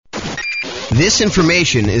This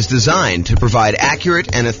information is designed to provide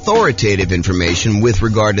accurate and authoritative information with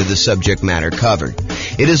regard to the subject matter covered.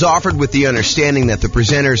 It is offered with the understanding that the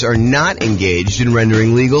presenters are not engaged in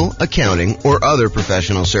rendering legal, accounting, or other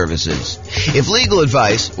professional services. If legal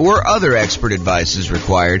advice or other expert advice is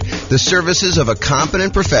required, the services of a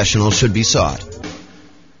competent professional should be sought.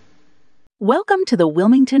 Welcome to the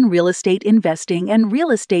Wilmington Real Estate Investing and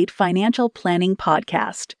Real Estate Financial Planning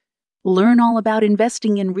Podcast. Learn all about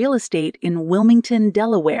investing in real estate in Wilmington,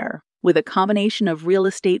 Delaware, with a combination of real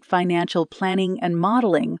estate financial planning and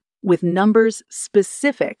modeling with numbers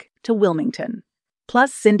specific to Wilmington,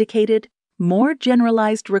 plus syndicated, more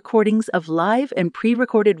generalized recordings of live and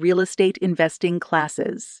pre-recorded real estate investing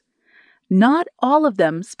classes. Not all of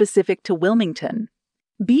them specific to Wilmington.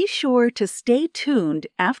 Be sure to stay tuned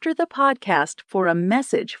after the podcast for a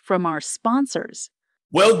message from our sponsors.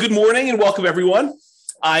 Well, good morning and welcome, everyone.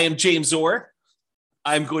 I am James Orr.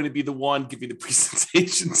 I'm going to be the one giving the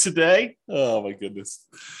presentation today. Oh, my goodness.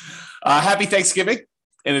 Happy Thanksgiving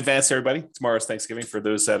in advance, everybody. Tomorrow's Thanksgiving for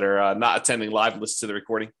those that are not attending live and listen to the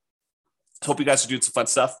recording. Hope you guys are doing some fun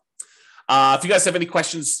stuff. If you guys have any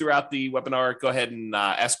questions throughout the webinar, go ahead and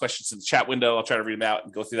ask questions in the chat window. I'll try to read them out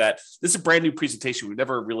and go through that. This is a brand new presentation. We've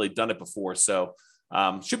never really done it before, so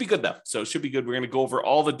should be good, though. So it should be good. We're going to go over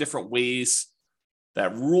all the different ways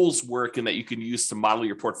that rules work and that you can use to model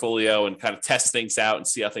your portfolio and kind of test things out and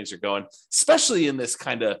see how things are going, especially in this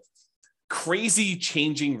kind of crazy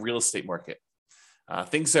changing real estate market.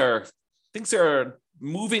 Things are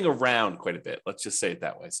moving around quite a bit. Let's just say it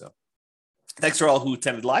that way. So thanks for all who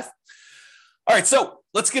attended live. All right, so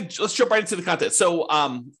let's jump right into the content. So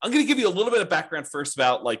I'm going to give you a little bit of background first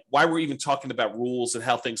about like why we're even talking about rules and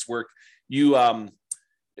how things work.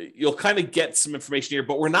 You'll kind of get some information here,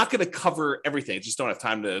 but we're not going to cover everything. I just don't have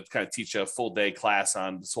time to kind of teach a full day class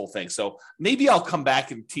on this whole thing. So maybe I'll come back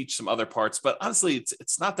and teach some other parts, but honestly,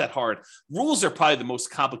 it's not that hard. Rules are probably the most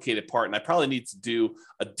complicated part, and I probably need to do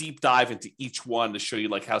a deep dive into each one to show you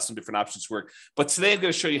like how some different options work. But today I'm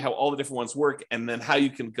going to show you how all the different ones work and then how you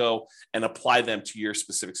can go and apply them to your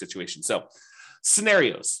specific situation. So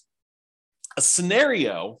scenarios. A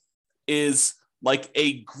scenario is like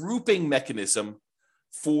a grouping mechanism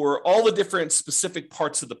for all the different specific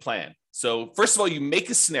parts of the plan. So first of all, you make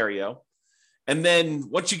a scenario. And then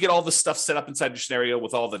once you get all the stuff set up inside your scenario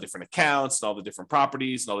with all the different accounts and all the different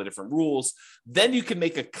properties and all the different rules, then you can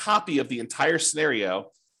make a copy of the entire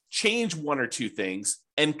scenario, change one or two things,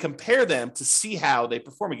 and compare them to see how they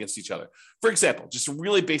perform against each other. For example, just a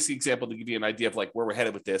really basic example to give you an idea of like where we're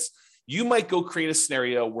headed with this. You might go create a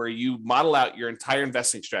scenario where you model out your entire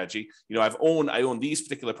investing strategy. You know, I own these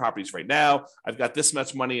particular properties right now. I've got this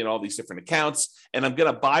much money in all these different accounts, and I'm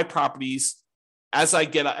going to buy properties as I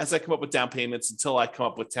come up with down payments until I come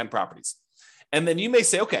up with 10 properties. And then you may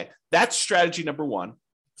say, okay, that's strategy number one,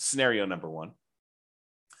 scenario number one.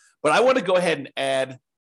 But I want to go ahead and add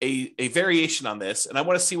a variation on this, and I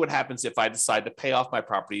want to see what happens if I decide to pay off my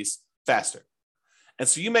properties faster. And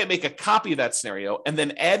so you might make a copy of that scenario and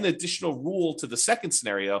then add an additional rule to the second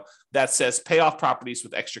scenario that says pay off properties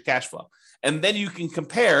with extra cash flow. And then you can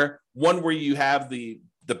compare one where you have the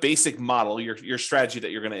basic model, your strategy that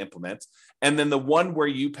you're going to implement, and then the one where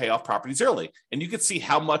you pay off properties early. And you can see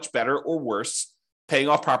how much better or worse paying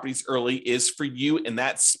off properties early is for you in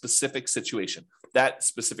that specific situation, that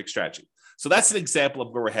specific strategy. So that's an example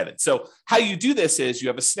of where we're headed. So how you do this is you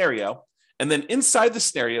have a scenario, and then inside the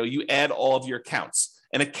scenario, you add all of your accounts.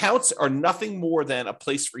 And accounts are nothing more than a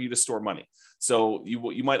place for you to store money. So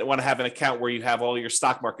you might want to have an account where you have all your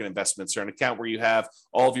stock market investments, or an account where you have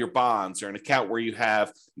all of your bonds, or an account where you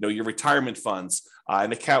have your retirement funds,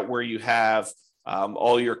 an account where you have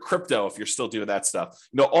all your crypto, if you're still doing that stuff.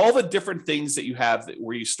 All the different things that you have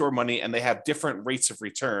where you store money, and they have different rates of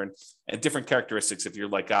return and different characteristics. If you're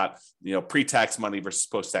like got pre-tax money versus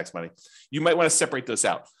post-tax money, you might want to separate those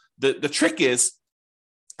out. The trick is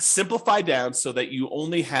simplify down so that you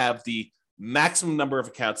only have the maximum number of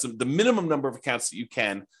accounts, the minimum number of accounts that you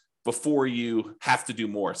can before you have to do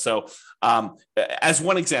more. So as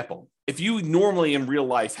one example, if you normally in real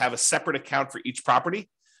life have a separate account for each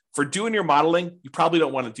property, for doing your modeling, you probably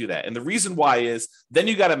don't want to do that. And the reason why is then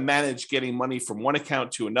you got to manage getting money from one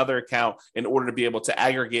account to another account in order to be able to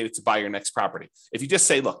aggregate it to buy your next property. If you just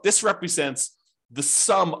say, look, this represents the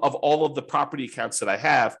sum of all of the property accounts that I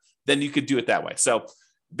have, then you could do it that way. So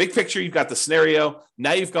big picture, you've got the scenario.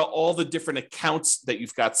 Now you've got all the different accounts that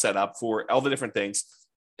you've got set up for all the different things.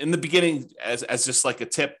 In the beginning, as just like a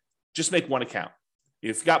tip, just make one account.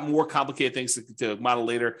 If you've got more complicated things to model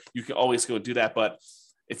later, you can always go do that. But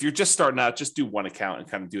If you're just starting out, just do one account and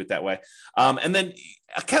kind of do it that way. And then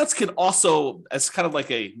accounts can also, as kind of like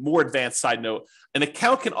a more advanced side note, an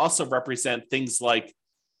account can also represent things like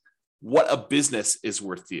what a business is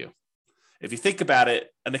worth to you. If you think about it,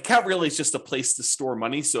 an account really is just a place to store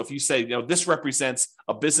money. So if you say, this represents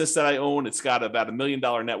a business that I own, it's got about $1 million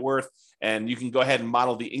net worth, and you can go ahead and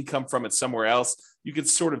model the income from it somewhere else, you can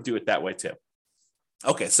sort of do it that way too.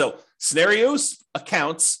 Okay, so scenarios,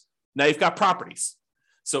 accounts, now you've got properties.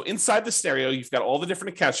 So inside the scenario, you've got all the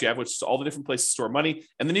different accounts you have, which is all the different places to store money.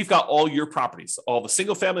 And then you've got all your properties, all the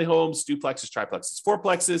single family homes, duplexes, triplexes,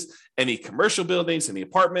 fourplexes, any commercial buildings, any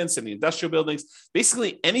apartments, any industrial buildings,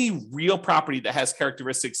 basically any real property that has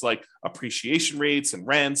characteristics like appreciation rates and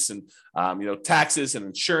rents and taxes and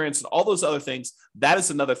insurance and all those other things. That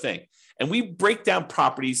is another thing. And we break down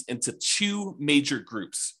properties into two major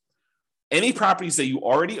groups. Any properties that you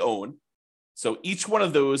already own. So each one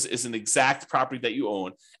of those is an exact property that you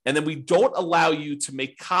own. And then we don't allow you to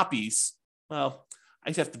make copies. Well,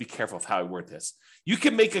 I have to be careful of how I word this. You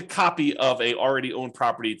can make a copy of a already owned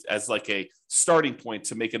property as like a starting point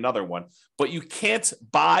to make another one, but you can't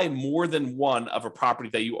buy more than one of a property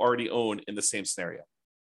that you already own in the same scenario.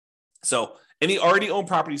 So any already owned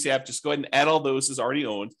properties you have, just go ahead and add all those as already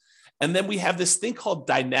owned. And then we have this thing called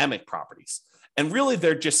dynamic properties. And really,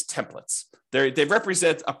 they're just templates. They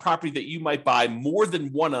represent a property that you might buy more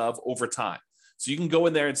than one of over time. So you can go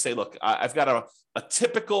in there and say, look, I've got a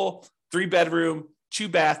typical 3-bedroom,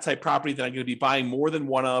 2-bath type property that I'm going to be buying more than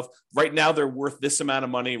one of. Right now, they're worth this amount of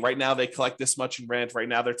money. Right now, they collect this much in rent. Right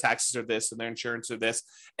now, their taxes are this and their insurance are this.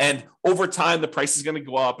 And over time, the price is going to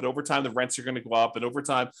go up. And over time, the rents are going to go up. And over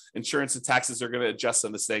time, insurance and taxes are going to adjust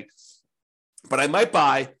on this thing. But I might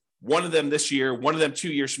buy one of them this year, one of them 2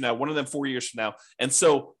 years from now, one of them 4 years from now. And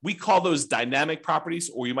so we call those dynamic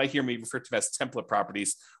properties, or you might hear me refer to them as template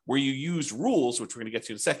properties, where you use rules, which we're going to get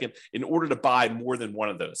to in a second, in order to buy more than one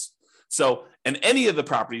of those. So, and any of the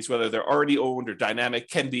properties, whether they're already owned or dynamic,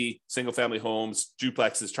 can be single family homes,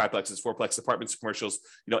 duplexes, triplexes, fourplexes, apartments, commercials,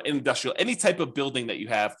 industrial, any type of building that you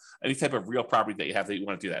have, any type of real property that you have that you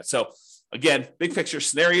want to do that. So again, big picture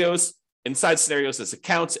scenarios, inside scenarios as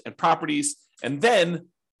accounts and properties. And then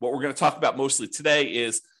what we're going to talk about mostly today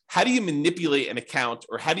is how do you manipulate an account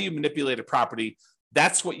or how do you manipulate a property?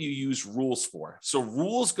 That's what you use rules for. So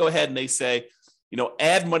rules go ahead and they say,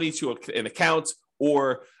 add money to an account,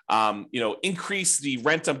 or increase the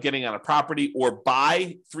rent I'm getting on a property, or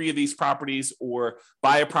buy 3 of these properties, or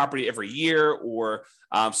buy a property every year, or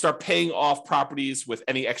start paying off properties with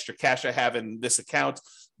any extra cash I have in this account.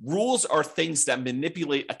 Rules are things that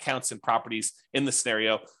manipulate accounts and properties in the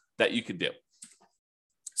scenario that you could do.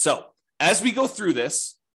 So as we go through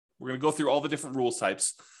this, we're going to go through all the different rules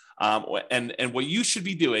types. And what you should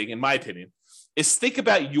be doing, in my opinion, is think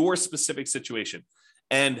about your specific situation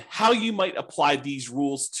and how you might apply these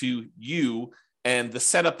rules to you and the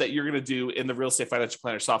setup that you're going to do in the Real Estate Financial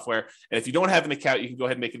Planner software. And if you don't have an account, you can go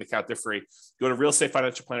ahead and make an account. They're free. Go to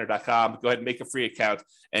realestatefinancialplanner.com, go ahead and make a free account.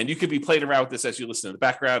 And you could be playing around with this as you listen in the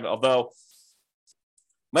background, although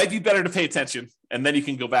might be better to pay attention, and then you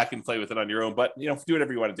can go back and play with it on your own. But, do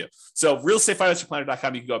whatever you want to do. So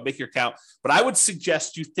realestatefinancialplanner.com, you can go and make your account. But I would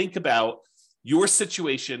suggest you think about your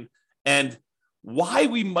situation and why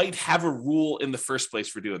we might have a rule in the first place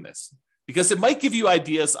for doing this. Because it might give you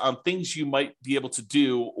ideas on things you might be able to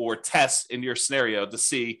do or test in your scenario to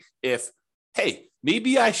see if, hey,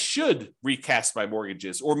 maybe I should recast my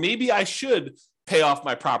mortgages, or maybe I should pay off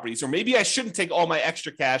my properties, or maybe I shouldn't take all my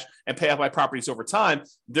extra cash and pay off my properties over time.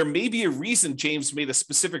 There may be a reason James made a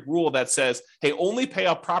specific rule that says, hey, only pay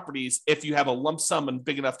off properties if you have a lump sum and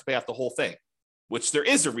big enough to pay off the whole thing, which there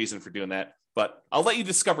is a reason for doing that, but I'll let you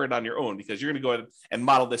discover it on your own because you're going to go ahead and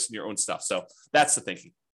model this in your own stuff. So that's the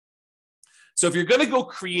thinking. So if you're going to go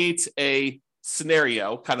create a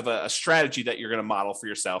scenario, kind of a strategy that you're going to model for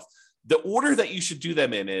yourself, the order that you should do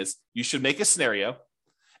them in is you should make a scenario.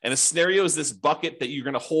 And a scenario is this bucket that you're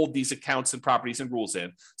going to hold these accounts and properties and rules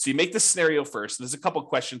in. So you make the scenario first. There's a couple of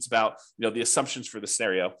questions about the assumptions for the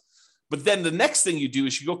scenario. But then the next thing you do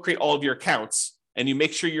is you go create all of your accounts and you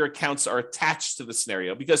make sure your accounts are attached to the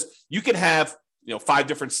scenario, because you can have 5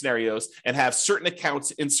 different scenarios and have certain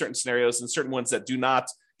accounts in certain scenarios and certain ones that do not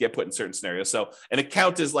get put in certain scenarios. So an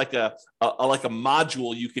account is like a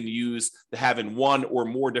module you can use to have in one or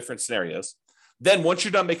more different scenarios. Then once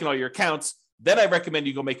you're done making all your accounts, then I recommend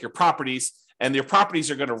you go make your properties, and your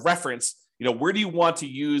properties are going to reference, where do you want to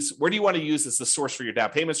use as the source for your down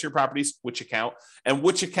payments for your properties, which account, and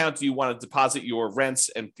which account do you want to deposit your rents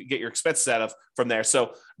and get your expenses out of from there.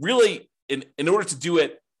 So really, in order to do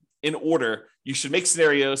it in order. You should make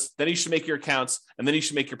scenarios, then you should make your accounts, and then you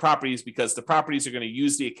should make your properties, because the properties are going to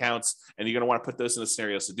use the accounts and you're going to want to put those in the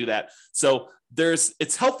scenarios to do that. So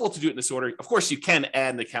it's helpful to do it in this order. Of course, you can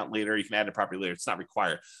add an account later. You can add a property later. It's not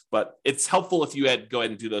required, but it's helpful if you go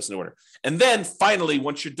ahead and do those in order. And then finally,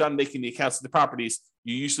 once you're done making the accounts of the properties,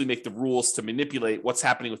 you usually make the rules to manipulate what's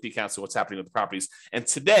happening with the accounts and what's happening with the properties. And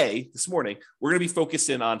this morning, we're going to be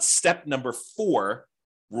focusing on step number 4,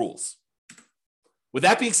 rules. With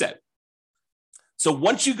that being said, so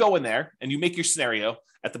once you go in there and you make your scenario,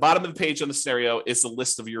 at the bottom of the page on the scenario is the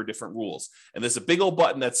list of your different rules. And there's a big old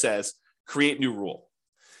button that says create new rule.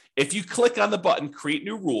 If you click on the button, create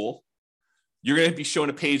new rule, you're going to be shown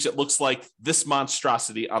a page that looks like this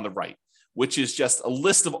monstrosity on the right, which is just a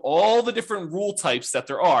list of all the different rule types that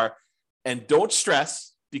there are. And don't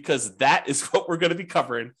stress, because that is what we're going to be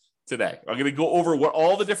covering today. I'm going to go over what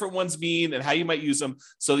all the different ones mean and how you might use them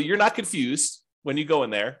so that you're not confused when you go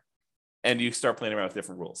in there and you start playing around with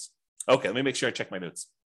different rules. Okay, let me make sure I check my notes.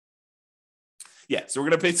 Yeah, so we're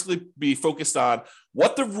going to basically be focused on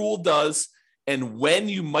what the rule does and when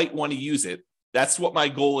you might want to use it. That's what my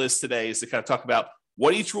goal is today, is to kind of talk about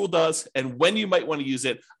what each rule does and when you might want to use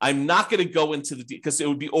it. I'm not going to go into because it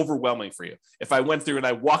would be overwhelming for you. If I went through and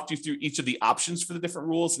I walked you through each of the options for the different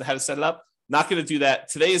rules and how to set it up, not going to do that.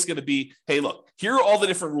 Today is going to be, hey, look, here are all the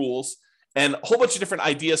different rules and a whole bunch of different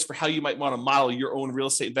ideas for how you might want to model your own real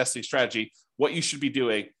estate investing strategy, what you should be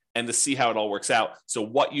doing, and to see how it all works out. So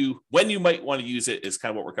when you might want to use it is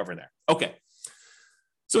kind of what we're covering there. Okay.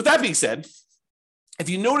 So with that being said, if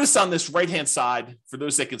you notice on this right-hand side, for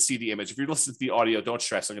those that can see the image, if you're listening to the audio, don't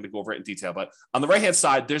stress, I'm going to go over it in detail. But on the right-hand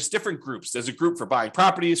side, there's different groups. There's a group for buying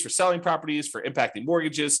properties, for selling properties, for impacting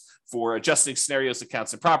mortgages, for adjusting scenarios,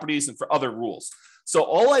 accounts, and properties, and for other rules. So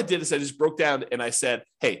all I did is I just broke down and I said,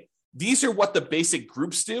 hey, these are what the basic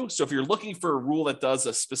groups do. So if you're looking for a rule that does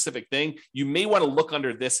a specific thing, you may want to look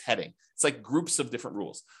under this heading. It's like groups of different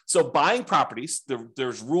rules. So buying properties,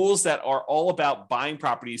 there's rules that are all about buying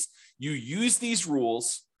properties. You use these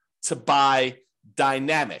rules to buy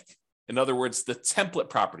dynamic. In other words, the template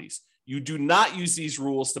properties. You do not use these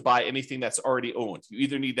rules to buy anything that's already owned. You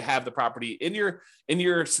either need to have the property in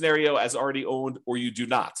your scenario as already owned, or you do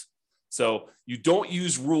not. So you don't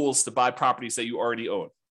use rules to buy properties that you already own.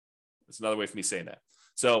 That's another way for me saying that.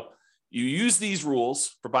 So you use these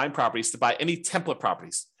rules for buying properties to buy any template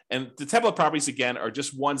properties. And the template properties, again, are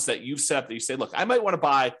just ones that you've set up that you say, look, I might want to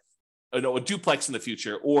buy a duplex in the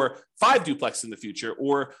future, or 5 duplexes in the future,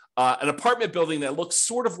 or an apartment building that looks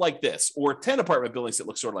sort of like this, or 10 apartment buildings that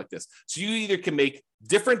look sort of like this. So you either can make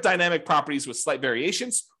different dynamic properties with slight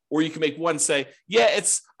variations, or you can make one say, yeah,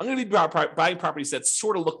 I'm going to be buying properties that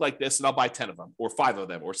sort of look like this, and I'll buy 10 of them, or 5 of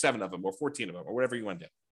them, or 7 of them, or 14 of them, or whatever you want to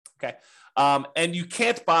do. Okay. And you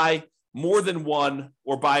can't buy more than one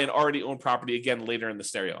or buy an already owned property again later in the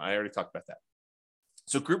scenario. I already talked about that.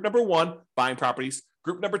 So group number 1, buying properties.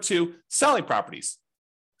 Group number 2, selling properties.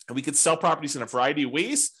 And we could sell properties in a variety of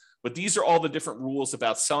ways, but these are all the different rules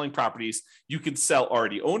about selling properties. You can sell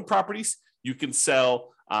already owned properties. You can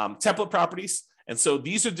sell template properties. And so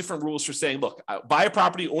these are different rules for saying, look, buy a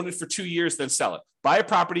property, own it for 2 years, then sell it. Buy a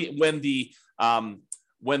property when the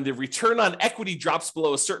return on equity drops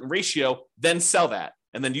below a certain ratio, then sell that,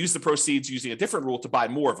 and then use the proceeds using a different rule to buy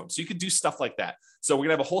more of them. So you can do stuff like that. So we're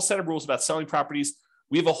going to have a whole set of rules about selling properties.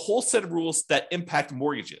 We have a whole set of rules that impact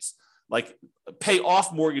mortgages, like pay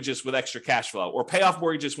off mortgages with extra cash flow, or pay off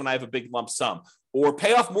mortgages when I have a big lump sum, or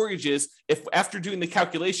pay off mortgages if after doing the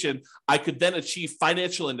calculation, I could then achieve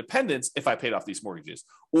financial independence if I paid off these mortgages,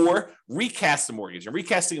 or recast a mortgage. And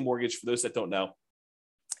recasting a mortgage, for those that don't know,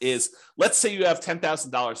 is, let's say you have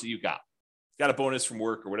 $10,000 that you got a bonus from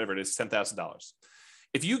work or whatever it is, $10,000.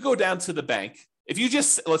 If you go down to the bank,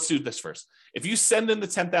 let's do this first. If you send in the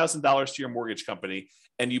 $10,000 to your mortgage company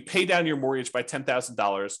and you pay down your mortgage by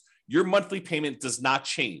 $10,000, your monthly payment does not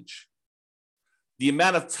change. The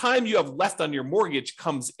amount of time you have left on your mortgage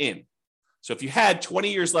comes in. So if you had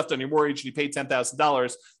 20 years left on your mortgage and you paid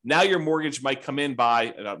 $10,000, now your mortgage might come in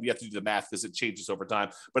by, you have to do the math because it changes over time,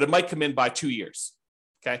 but it might come in by 2 years.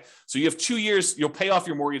 Okay. So you have 2 years, you'll pay off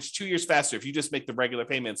your mortgage 2 years faster if you just make the regular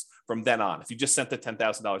payments from then on, if you just sent the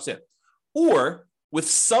 $10,000 in. Or with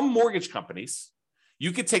some mortgage companies,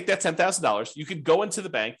 you could take that $10,000, you could go into the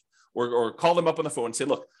bank or call them up on the phone and say,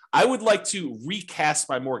 look, I would like to recast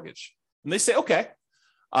my mortgage. And they say, okay,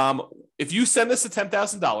 if you send us the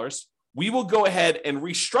 $10,000, we will go ahead and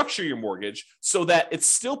restructure your mortgage so that it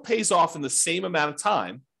still pays off in the same amount of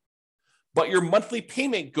time, but your monthly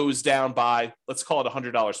payment goes down by, let's call it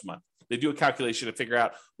 $100 a month. They do a calculation to figure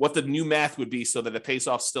out what the new math would be so that it pays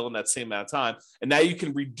off still in that same amount of time. And now you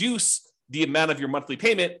can reduce the amount of your monthly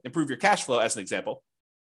payment, improve your cash flow, as an example,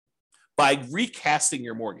 by recasting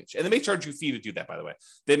your mortgage. And they may charge you a fee to do that, by the way.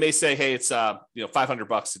 They may say, hey, it's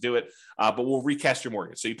 $500 to do it, but we'll recast your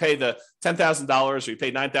mortgage. So you pay the $10,000 or you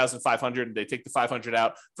pay $9,500 and they take the $500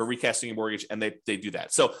 out for recasting your mortgage, and they do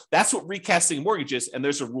that. So that's what recasting a mortgage is, and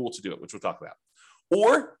there's a rule to do it, which we'll talk about.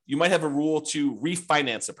 Or you might have a rule to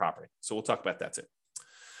refinance a property. So we'll talk about that too.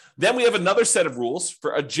 Then we have another set of rules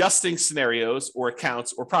for adjusting scenarios or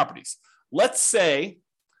accounts or properties. Let's say,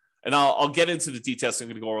 and I'll get into the details, so I'm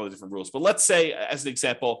going to go over all the different rules. But let's say, as an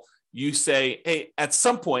example, you say, hey, at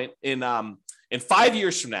some point in 5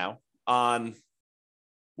 years from now, on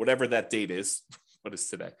whatever that date is, what is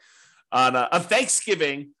today? On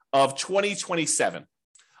Thanksgiving of 2027,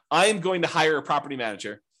 I am going to hire a property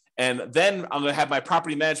manager, and then I'm going to have my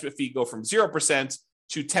property management fee go from 0%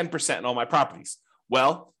 to 10% in all my properties.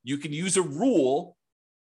 Well, you can use a rule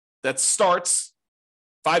that starts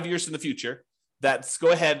 5 years in the future that's go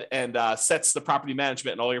ahead and sets the property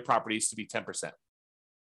management and all your properties to be 10%.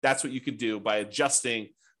 That's what you can do by adjusting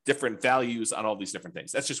different values on all these different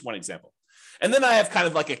things. That's just one example. And then I have kind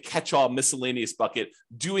of like a catch-all miscellaneous bucket,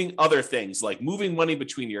 doing other things like moving money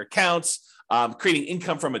between your accounts, creating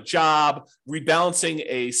income from a job, rebalancing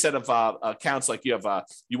a set of accounts, like you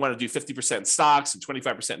want to do 50% in stocks and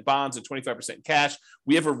 25% in bonds and 25% in cash.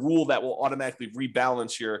 We have a rule that will automatically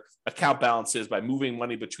rebalance your account balances by moving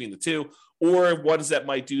money between the two. Or ones that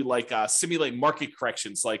might do like simulate market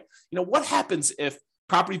corrections. Like, what happens if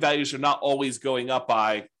property values are not always going up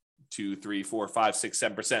by 2, 3, 4, 5, 6,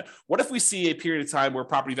 7%? What if we see a period of time where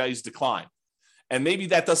property values decline? And maybe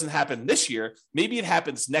that doesn't happen this year. Maybe it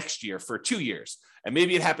happens next year for 2 years. And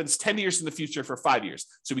maybe it happens 10 years in the future for 5 years.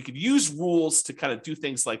 So we could use rules to kind of do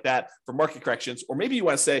things like that for market corrections. Or maybe you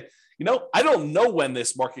want to say, I don't know when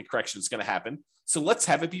this market correction is going to happen, so let's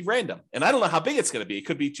have it be random. And I don't know how big it's going to be. It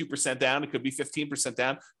could be 2% down. It could be 15%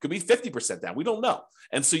 down. It could be 50% down. We don't know.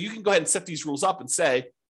 And so you can go ahead and set these rules up and say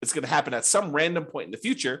it's going to happen at some random point in the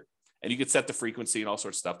future, and you could set the frequency and all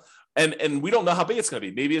sorts of stuff. And we don't know how big it's going to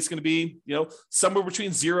be. Maybe it's going to be, somewhere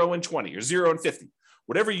between 0 and 20 or 0 and 50,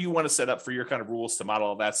 whatever you want to set up for your kind of rules to model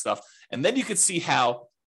all that stuff. And then you could see how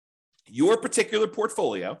your particular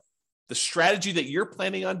portfolio, the strategy that you're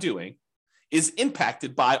planning on doing, is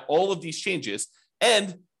impacted by all of these changes.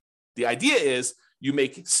 And the idea is you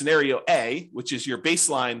make scenario A, which is your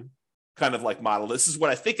baseline kind of like model. This is what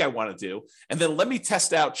I think I want to do. And then let me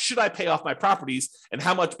test out, should I pay off my properties and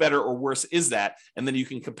how much better or worse is that? And then you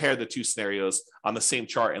can compare the two scenarios on the same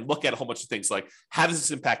chart and look at a whole bunch of things like, how does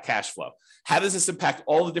this impact cash flow? How does this impact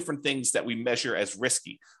all the different things that we measure as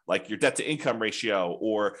risky, like your debt to income ratio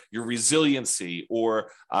or your resiliency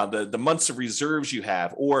or the months of reserves you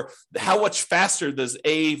have, or how much faster does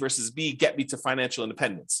A versus B get me to financial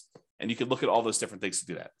independence? And you can look at all those different things to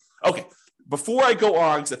do that. Okay. Before I go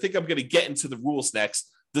on, because I think I'm going to get into the rules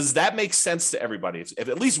next, does that make sense to everybody? If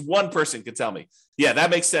at least one person can tell me, yeah, that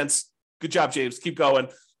makes sense. Good job, James. Keep going.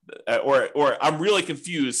 Or I'm really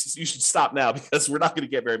confused. You should stop now because we're not going to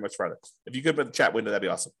get very much further. If you could put the chat window, that'd be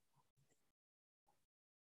awesome.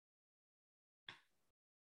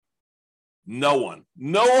 No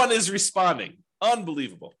one is responding.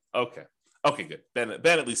 Unbelievable. Okay, good. Ben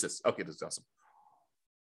at least is. Okay, this is awesome.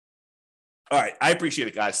 All right, I appreciate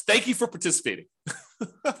it, guys. Thank you for participating.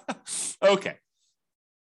 Okay.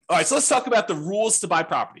 All right, so let's talk about the rules to buy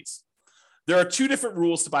properties. There are two different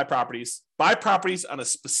rules to buy properties. Buy properties on a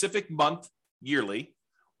specific month yearly,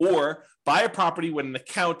 or buy a property when an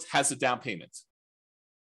account has a down payment.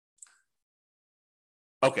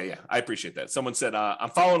 Okay, yeah, I appreciate that. Someone said, I'm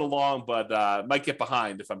following along, but might get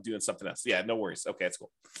behind if I'm doing something else. Yeah, no worries. Okay, that's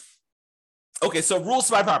cool. Okay, so rules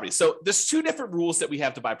to buy properties. So there's two different rules that we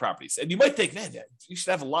have to buy properties. And you might think, man, you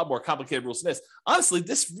should have a lot more complicated rules than this. Honestly,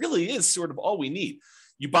 this really is sort of all we need.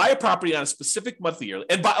 You buy a property on a specific monthly year.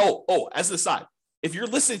 And as an aside, if you're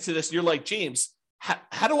listening to this and you're like, James,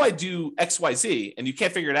 how do I do XYZ? And you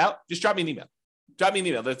can't figure it out, just drop me an email. Drop me an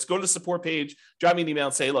email. Let's go to the support page, drop me an email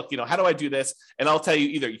and say, look, how do I do this? And I'll tell you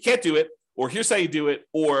either you can't do it, or here's how you do it,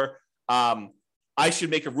 or I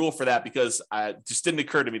should make a rule for that because it just didn't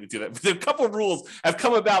occur to me to do that. But a couple of rules have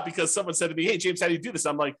come about because someone said to me, hey, James, how do you do this?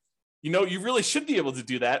 I'm like, you really should be able to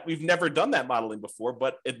do that. We've never done that modeling before,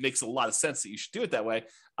 but it makes a lot of sense that you should do it that way.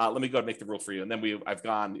 Let me go and make the rule for you. And then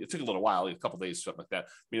it took a little while, a couple of days, something like that.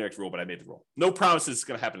 We didn't make the rule, but I made the rule. No promises it's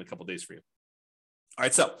going to happen in a couple of days for you. All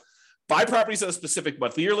right, so buy properties on a specific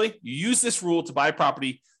monthly yearly. You use this rule to buy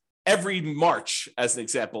property every March, as an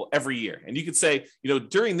example, every year. And you could say,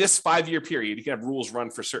 during this 5-year period, you can have rules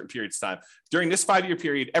run for certain periods of time. During this 5-year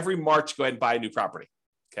period, every March, go ahead and buy a new property.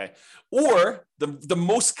 Okay. Or the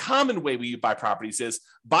most common way we buy properties is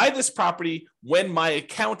buy this property when my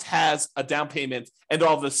account has a down payment and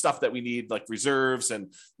all the stuff that we need, like reserves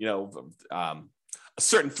and, a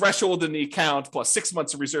certain threshold in the account, plus 6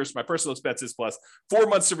 months of reserves for my personal expenses, plus 4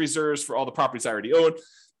 months of reserves for all the properties I already own,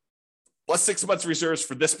 plus 6 months of reserves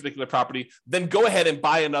for this particular property. Then go ahead and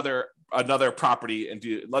buy another property and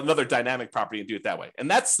do another dynamic property and do it that way. And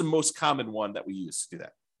that's the most common one that we use to do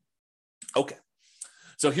that. Okay.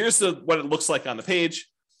 So here's what it looks like on the page.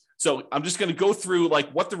 So I'm just going to go through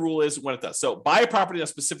like what the rule is when it does. So buy a property in a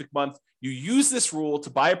specific month. You use this rule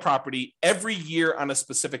to buy a property every year on a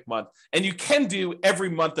specific month. And you can do every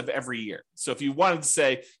month of every year. So if you wanted to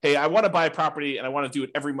say, hey, I want to buy a property and I want to do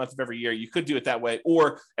it every month of every year, you could do it that way,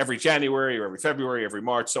 or every January or every February, every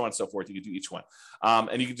March, so on and so forth. You could do each one.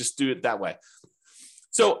 And you can just do it that way.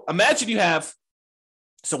 So imagine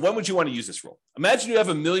so when would you want to use this rule? Imagine you have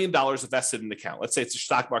 $1 million invested in an account. Let's say it's a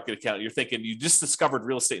stock market account. You're thinking you just discovered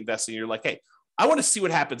real estate investing. You're like, hey, I want to see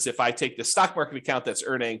what happens if I take the stock market account that's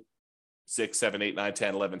earning 6, 7, 8, 9,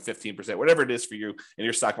 10, 11, 15%, whatever it is for you in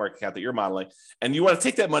your stock market account that you're modeling. And you want to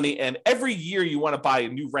take that money and every year you want to buy a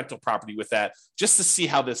new rental property with that just to see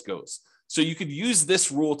how this goes. So you could use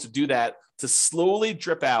this rule to do that, to slowly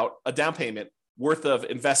drip out a down payment worth of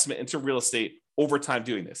investment into real estate over time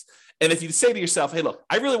doing this. And if you say to yourself, hey, look,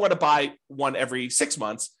 I really want to buy one every 6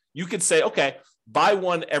 months, you could say, okay, buy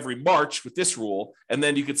one every March with this rule. And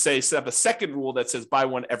then you could set up a second rule that says buy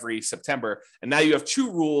one every September. And now you have 2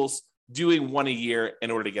 rules doing one a year in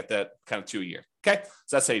order to get that kind of 2 a year. Okay.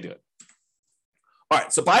 So that's how you do it. All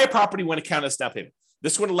right. So buy a property when account has down payment.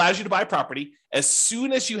 This one allows you to buy property as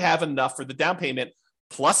soon as you have enough for the down payment,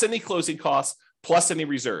 plus any closing costs, plus any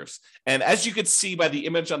reserves. And as you can see by the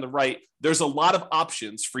image on the right, there's a lot of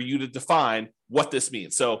options for you to define what this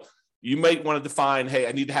means. So you might want to define, hey,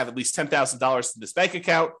 I need to have at least $10,000 in this bank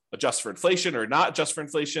account, adjust for inflation or not adjust for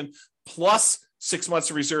inflation, plus 6 months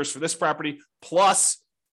of reserves for this property, plus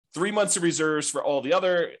 3 months of reserves for all the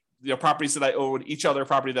other properties that I own, each other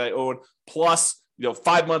property that I own, plus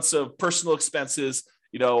 5 months of personal expenses,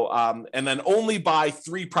 and then only buy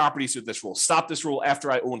 3 properties with this rule. Stop this rule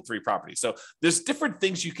after I own 3 properties. So there's different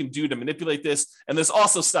things you can do to manipulate this. And there's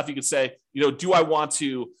also stuff you could say, do I want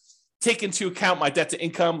to take into account my debt to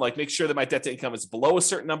income, like make sure that my debt to income is below a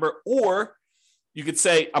certain number? Or you could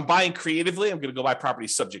say, I'm buying creatively. I'm going to go buy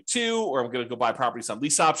properties subject to, or I'm going to go buy properties on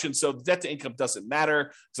lease options. So the debt to income doesn't matter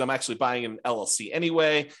because I'm actually buying an LLC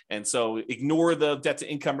anyway. And so ignore the debt to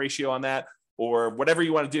income ratio on that, or whatever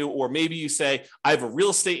you want to do. Or maybe you say, I have a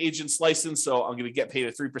real estate agent's license, so I'm going to get paid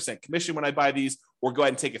a 3% commission when I buy these, or go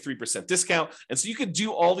ahead and take a 3% discount. And so you could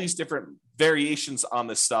do all these different variations on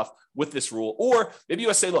this stuff with this rule. Or maybe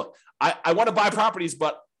you say, look, I want to buy properties,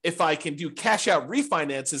 but if I can do cash out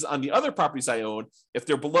refinances on the other properties I own, if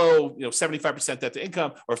they're below 75% debt to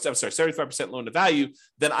income, or 75% loan to value,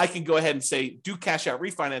 then I can go ahead and say, do cash out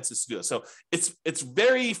refinances to do it. So it's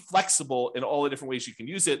very flexible in all the different ways you can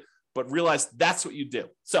use it, but realize that's what you do.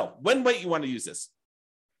 So when might you want to use this?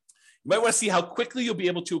 You might want to see how quickly you'll be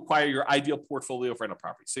able to acquire your ideal portfolio of rental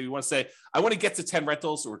property. So you want to say, I want to get to 10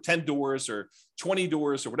 rentals or 10 doors or 20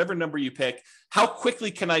 doors or whatever number you pick. How quickly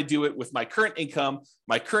can I do it with my current income,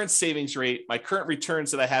 my current savings rate, my current returns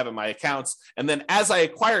that I have in my accounts? And then as I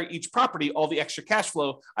acquire each property, all the extra cash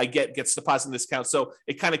flow I get gets deposited in this account. So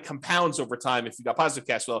it kind of compounds over time if you got positive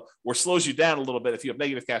cash flow, or slows you down a little bit if you have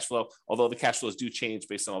negative cash flow, although the cash flows do change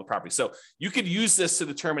based on all the properties. So you could use this to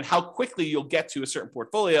determine how quickly you'll get to a certain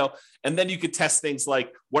portfolio. And then you could test things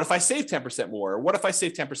like, what if I save 10% more? Or what if I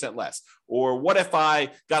save 10% less? Or what if I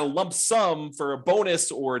got a lump sum for a bonus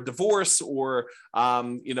or a divorce or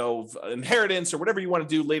inheritance or whatever you want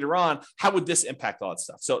to do later on? How would this impact all that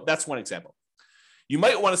stuff? So that's one example. You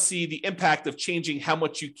might want to see the impact of changing how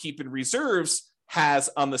much you keep in reserves has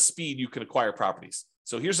on the speed you can acquire properties.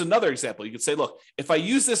 So here's another example. You could say, look, if I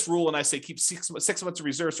use this rule and I say keep six months of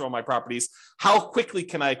reserves for all my properties, how quickly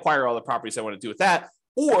can I acquire all the properties I want to do with that?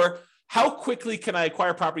 Or how quickly can I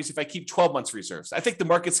acquire properties if I keep 12 months reserves? I think the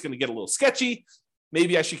market's going to get a little sketchy.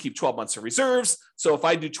 Maybe I should keep 12 months of reserves. So if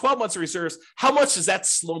I do 12 months of reserves, how much does that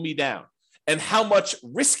slow me down? And how much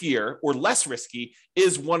riskier or less risky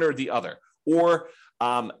is one or the other? Or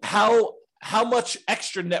how much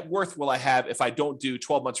extra net worth will I have if I don't do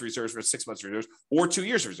 12 months of reserves versus 6 months of reserves or 2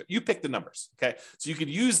 years of reserves? You pick the numbers, okay? So you could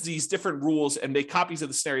use these different rules and make copies of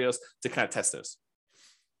the scenarios to kind of test those.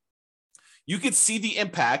 You could see the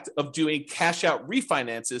impact of doing cash out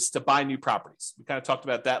refinances to buy new properties. We kind of talked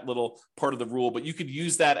about that little part of the rule, but you could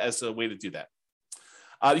use that as a way to do that.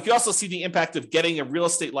 You can also see the impact of getting a real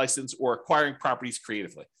estate license or acquiring properties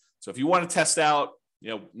creatively. So if you want to test out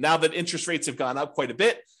Now that interest rates have gone up quite a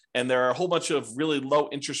bit and there are a whole bunch of really low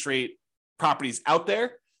interest rate properties out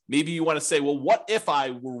there, maybe you want to say, well, what if I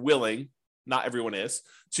were willing, not everyone is,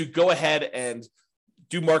 to go ahead and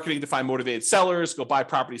do marketing to find motivated sellers, go buy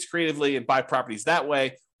properties creatively and buy properties that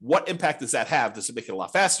way? What impact does that have? Does it make it a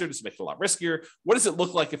lot faster? Does it make it a lot riskier? What does it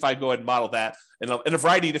look like if I go ahead and model that in a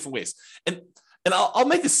variety of different ways? And I'll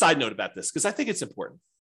make a side note about this because I think it's important.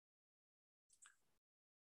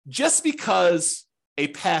 Just because a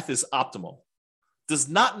path is optimal does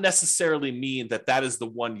not necessarily mean that that is the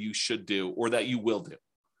one you should do or that you will do,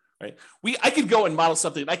 right? I could go and model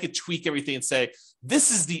something and I could tweak everything and say, this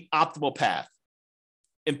is the optimal path,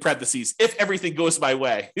 in parentheses, if everything goes my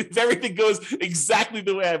way, if everything goes exactly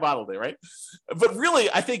the way I modeled it, right? But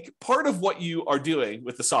really, I think part of what you are doing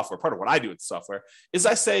with the software, part of what I do with the software, is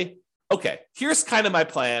I say, okay, here's kind of my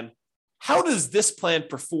plan. How does this plan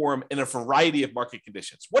perform in a variety of market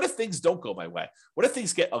conditions? What if things don't go my way? What if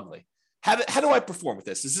things get ugly? How do I perform with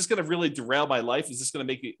this? Is this going to really derail my life? Is this going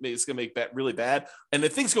to make that really bad? And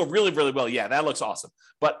if things go really, really well, yeah, that looks awesome.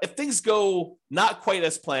 But if things go not quite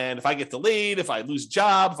as planned, if I get delayed, if I lose a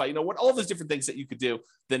job, what all those different things that you could do,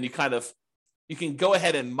 then you can go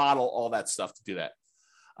ahead and model all that stuff to do that.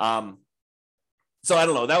 So I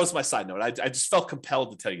don't know. That was my side note. I just felt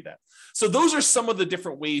compelled to tell you that. So those are some of the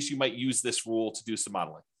different ways you might use this rule to do some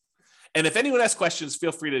modeling. And if anyone has questions,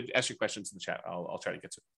 feel free to ask your questions in the chat. I'll try to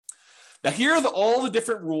get to it. Now, here are all the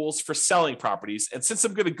different rules for selling properties. And since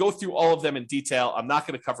I'm going to go through all of them in detail, I'm not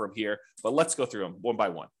going to cover them here, but let's go through them one by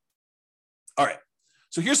one. All right.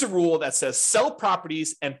 So here's a rule that says sell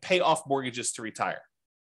properties and pay off mortgages to retire.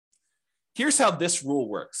 Here's how this rule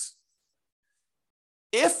works.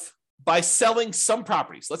 If by selling some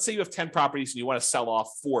properties, let's say you have 10 properties and you want to sell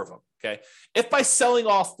off 4 of them, okay? If by selling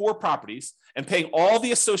off 4 properties and paying all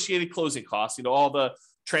the associated closing costs, all the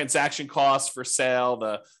transaction costs for sale,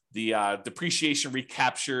 the depreciation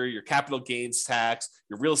recapture, your capital gains tax,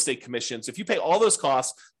 your real estate commissions. If you pay all those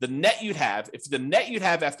costs, the net you'd have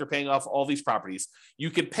after paying off all these properties,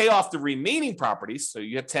 you can pay off the remaining properties. So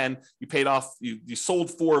you have 10, you paid off, you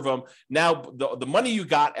sold 4 of them. Now the money you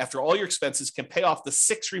got after all your expenses can pay off the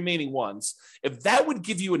 6 remaining ones. If that would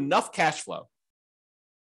give you enough cash flow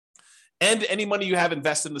and any money you have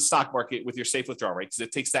invested in the stock market with your safe withdrawal rate, because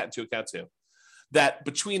it takes that into account too, that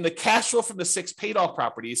between the cash flow from the 6 paid off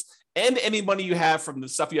properties and any money you have from the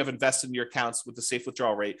stuff you have invested in your accounts with the safe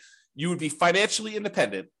withdrawal rate, you would be financially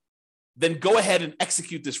independent. Then go ahead and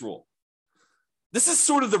execute this rule. This is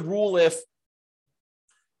sort of the rule if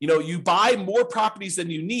you buy more properties than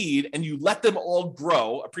you need and you let them all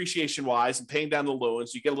grow appreciation wise and paying down the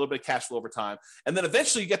loans, you get a little bit of cash flow over time. And then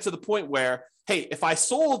eventually you get to the point where, hey, if I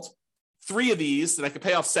sold 3 of these, then I could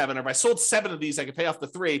pay off 7. Or if I sold 7 of these, I could pay off the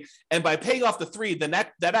 3. And by paying off the 3, then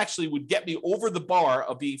that actually would get me over the bar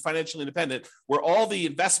of being financially independent, where all the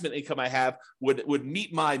investment income I have would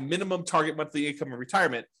meet my minimum target monthly income in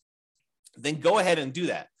retirement. Then go ahead and do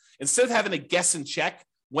that. Instead of having to guess and check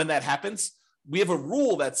when that happens, we have a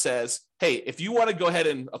rule that says, hey, if you want to go ahead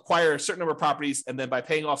and acquire a certain number of properties, and then by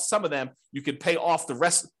paying off some of them, you can pay off the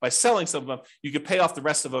rest. By selling some of them, you can pay off the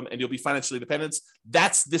rest of them and you'll be financially independent.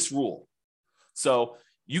 That's this rule. So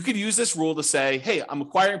you could use this rule to say, hey, I'm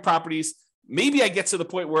acquiring properties. Maybe I get to the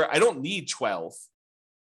point where I don't need 12,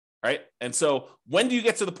 right? And so when do you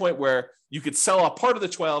get to the point where you could sell a part of the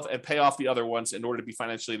 12 and pay off the other ones in order to be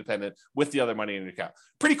financially independent with the other money in your account?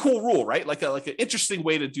 Pretty cool rule, right? Like an interesting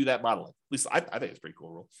way to do that modeling. At least I think it's a pretty cool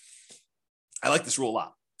rule. I like this rule a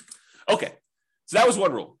lot. Okay, so that was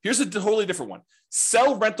one rule. Here's a totally different one.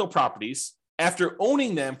 Sell rental properties after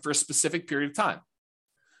owning them for a specific period of time.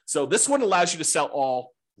 So this one allows you to sell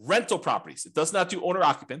all rental properties. It does not do owner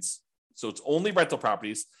occupants. So it's only rental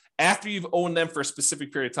properties after you've owned them for a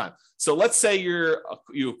specific period of time. So let's say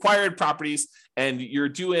you acquired properties and you're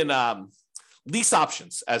doing lease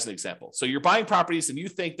options as an example. So you're buying properties and you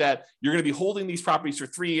think that you're going to be holding these properties for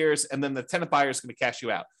 3 years and then the tenant buyer is going to cash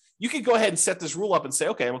you out. You can go ahead and set this rule up and say,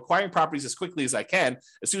 okay, I'm acquiring properties as quickly as I can.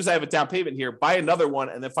 As soon as I have a down payment here, buy another one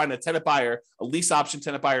and then find a tenant buyer, a lease option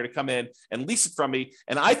tenant buyer to come in and lease it from me.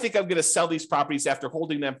 And I think I'm going to sell these properties after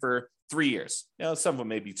holding them for 3 years. Some of them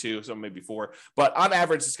may be 2, some may be 4, but on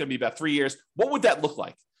average, it's going to be about 3 years. What would that look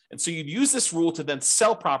like? And so you'd use this rule to then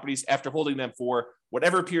sell properties after holding them for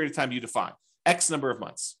whatever period of time you define, X number of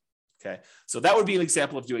months. Okay. So that would be an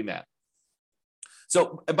example of doing that.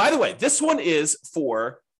 So, and by the way, this one is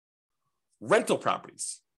for rental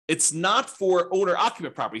properties. It's not for owner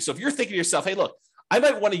occupant properties. So if you're thinking to yourself, hey, look, I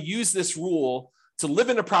might want to use this rule to live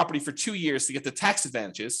in a property for 2 years to get the tax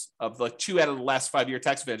advantages of like 2 out of the last 5-year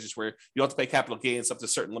tax advantages where you don't have to pay capital gains up to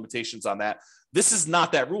certain limitations on that. This is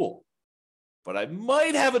not that rule. but I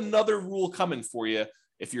might have another rule coming for you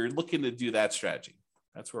if you're looking to do that strategy.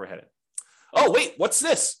 That's where we're headed. Oh, wait, what's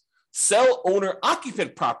this? Sell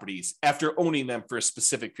owner-occupant properties after owning them for a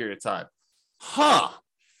specific period of time.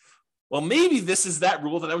 Well, maybe this is that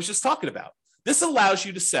rule that I was just talking about. This allows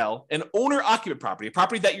you to sell an owner-occupant property, a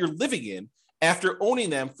property that you're living in, after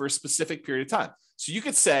owning them for a specific period of time. So you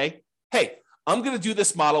could say, hey, I'm going to do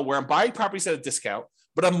this model where I'm buying properties at a discount,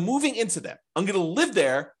 but I'm moving into them. I'm going to live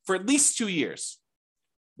there for at least 2 years.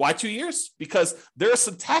 Why 2 years? Because there are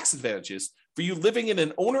some tax advantages for you living in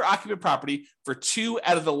an owner-occupant property for 2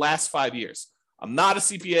 out of the last 5 years. I'm not a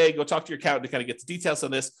CPA. Go talk to your accountant to kind of get the details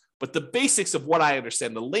on this. But the basics of what I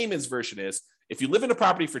understand, the layman's version is, if you live in a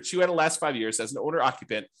property for 2 out of the last 5 years as an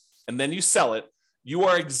owner-occupant, and then you sell it, you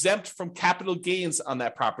are exempt from capital gains on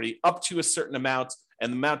that property up to a certain amount,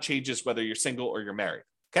 and the amount changes whether you're single or you're married.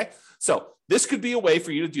 Okay, so this could be a way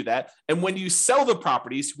for you to do that. And when you sell the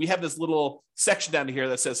properties, we have this little section down here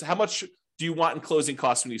that says, how much do you want in closing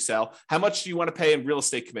costs when you sell? How much do you want to pay in real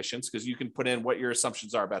estate commissions? Because you can put in what your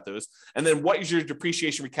assumptions are about those. And then what is your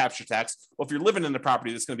depreciation recapture tax? Well, if you're living in the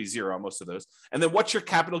property, that's going to be zero on most of those. And then what's your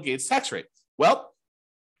capital gains tax rate? Well,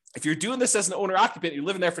 if you're doing this as an owner occupant, you're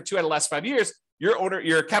living there for 2 out of the last 5 years,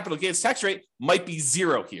 your capital gains tax rate might be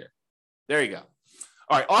zero here. There you go.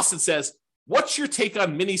 All right, Austin says, what's your take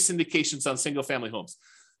on mini syndications on single family homes?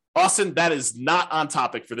 Austin, that is not on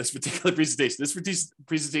topic for this particular presentation. This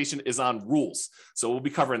presentation is on rules. So we'll be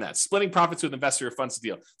covering that. Splitting profits with investor or funds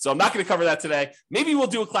deal. So I'm not going to cover that today. Maybe we'll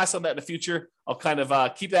do a class on that in the future. I'll kind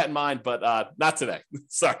of keep that in mind, but not today.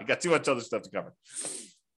 Sorry, got too much other stuff to cover.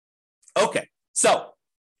 Okay, so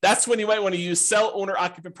that's when you might want to use sell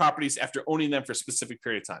owner-occupant properties after owning them for a specific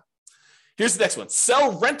period of time. Here's the next one.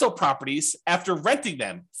 Sell rental properties after renting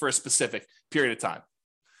them for a specific period of time.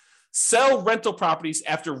 Sell rental properties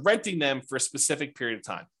after renting them for a specific period of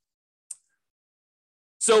time.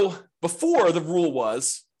 So before, the rule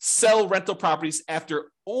was sell rental properties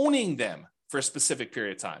after owning them for a specific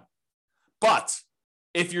period of time. But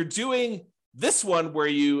if you're doing this one where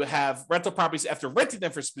you have rental properties after renting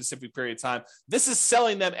them for a specific period of time, this is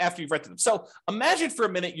selling them after you've rented them. So imagine for a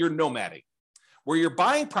minute you're nomading, where you're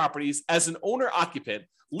buying properties as an owner-occupant,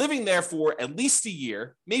 living there for at least a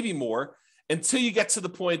year, maybe more, until you get to the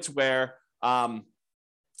point where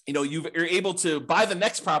you're able to buy the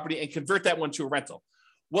next property and convert that one to a rental.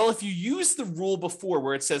 Well, if you use the rule before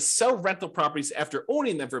where it says sell rental properties after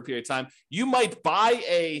owning them for a period of time, you might buy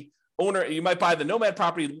the nomad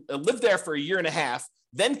property, live there for a year and a half,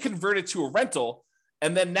 then convert it to a rental.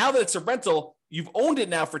 And then now that it's a rental, you've owned it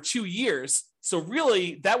now for 2 years. So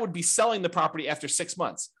really, that would be selling the property after 6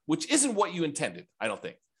 months, which isn't what you intended, I don't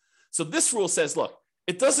think. So this rule says, look,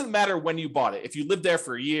 it doesn't matter when you bought it. If you lived there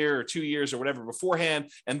for a year or 2 years or whatever beforehand,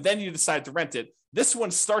 and then you decide to rent it, this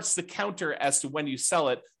one starts the counter as to when you sell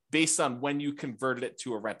it based on when you converted it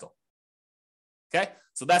to a rental. Okay,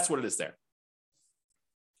 so that's what it is there.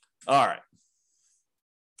 All right.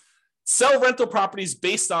 Sell rental properties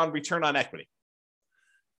based on return on equity.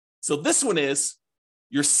 So this one is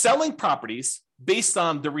you're selling properties based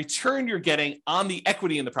on the return you're getting on the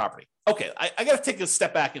equity in the property. Okay, I got to take a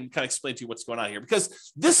step back and kind of explain to you what's going on here,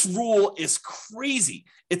 because this rule is crazy.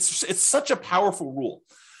 It's such a powerful rule.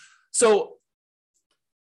 So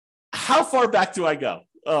how far back do I go?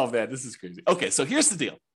 Oh man, this is crazy. Okay, so here's the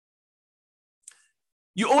deal.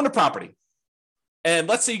 You own a property, and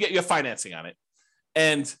let's say you have financing on it,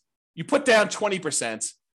 and you put down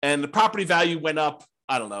 20%, and the property value went up,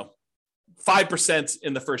 5%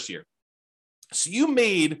 in the first year. So you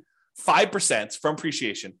made 5% from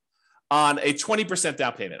appreciation on a 20%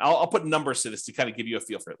 down payment. I'll put numbers to this to kind of give you a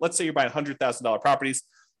feel for it. Let's say you're buying $100,000 properties.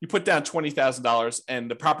 You put down $20,000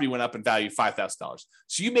 and the property went up in value $5,000.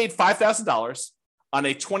 So you made $5,000 on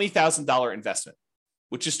a $20,000 investment,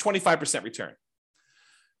 which is 25% return.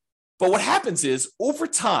 But what happens is over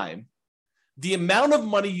time, the amount of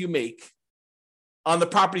money you make on the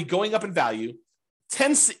property going up in value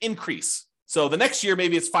tends to increase. So the next year,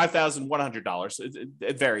 maybe it's $5,100.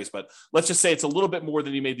 It varies, but let's just say it's a little bit more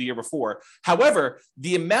than you made the year before. However,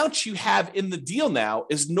 the amount you have in the deal now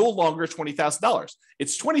is no longer $20,000.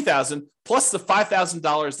 It's $20,000 plus the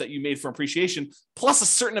 $5,000 that you made from appreciation, plus a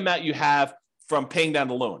certain amount you have from paying down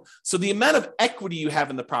the loan. So the amount of equity you have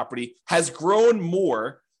in the property has grown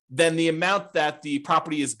more than the amount that the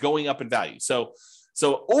property is going up in value. So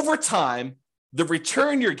over time, the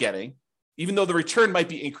return you're getting, even though the return might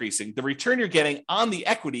be increasing, the return you're getting on the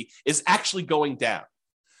equity is actually going down.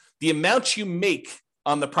 The amount you make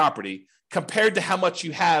on the property compared to how much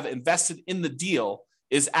you have invested in the deal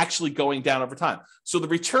is actually going down over time. So the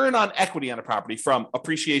return on equity on a property from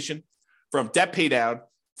appreciation, from debt pay down,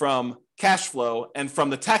 from cash flow and from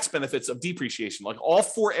the tax benefits of depreciation. Like all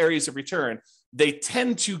four areas of return, they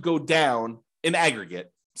tend to go down in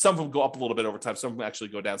aggregate. Some of them go up a little bit over time. Some of them actually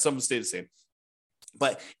go down. Some of them stay the same.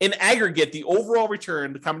 But in aggregate, the overall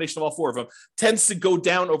return, the combination of all four of them, tends to go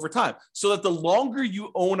down over time. So that the longer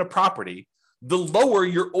you own a property, the lower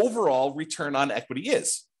your overall return on equity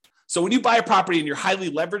is. So when you buy a property and you're highly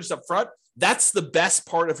leveraged up front, that's the best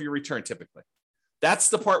part of your return typically. That's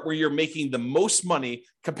the part where you're making the most money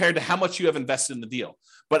compared to how much you have invested in the deal.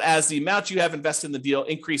 But as the amount you have invested in the deal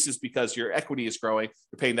increases because your equity is growing,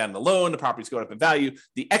 you're paying down the loan, the property's going up in value,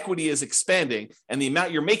 the equity is expanding, and the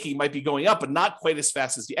amount you're making might be going up, but not quite as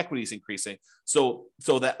fast as the equity is increasing. So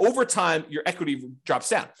that over time, your equity drops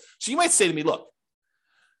down. So you might say to me, look,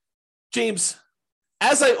 James,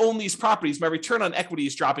 as I own these properties, my return on equity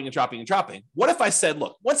is dropping and dropping and dropping. What if I said,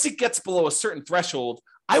 look, once it gets below a certain threshold,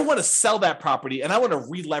 I want to sell that property and I want to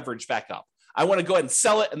re-leverage back up. I want to go ahead and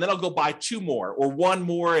sell it, and then I'll go buy two more or one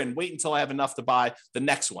more and wait until I have enough to buy the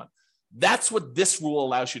next one. That's what this rule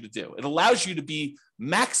allows you to do. It allows you to be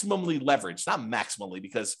maximally leveraged, not maximally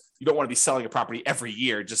because you don't want to be selling a property every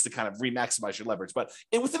year just to kind of re-maximize your leverage, but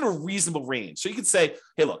within a reasonable range. So you can say,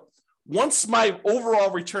 hey, look, once my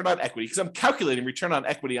overall return on equity, because I'm calculating return on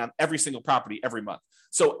equity on every single property every month.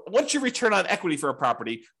 So once your return on equity for a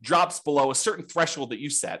property drops below a certain threshold that you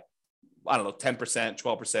set, I don't know, 10%,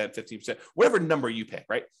 12%, 15%, whatever number you pick,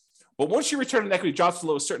 right? But once your return on equity drops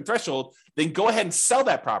below a certain threshold, then go ahead and sell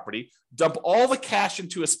that property, dump all the cash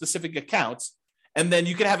into a specific account, and then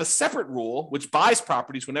you can have a separate rule which buys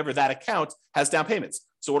properties whenever that account has down payments.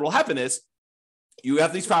 So what will happen is you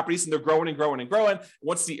have these properties and they're growing and growing and growing.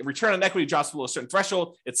 Once the return on equity drops below a certain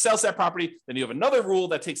threshold, it sells that property. Then you have another rule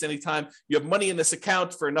that takes any time. You have money in this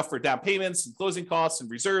account for enough for down payments and closing costs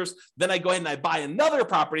and reserves. Then I go ahead and I buy another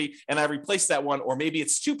property and I replace that one. Or maybe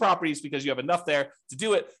it's two properties because you have enough there to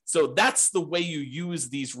do it. So that's the way you use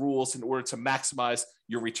these rules in order to maximize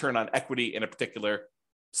your return on equity in a particular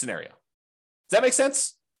scenario. Does that make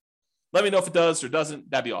sense? Let me know if it does or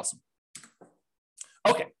doesn't. That'd be awesome.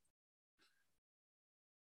 Okay.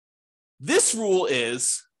 This rule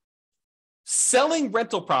is selling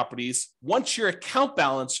rental properties once your account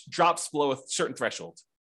balance drops below a certain threshold.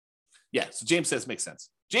 Yeah, so James says makes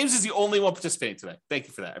sense. James is the only one participating today. Thank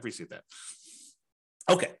you for that. I appreciate that.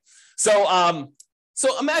 Okay, so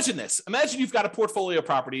imagine this. Imagine you've got a portfolio of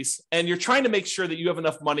properties and you're trying to make sure that you have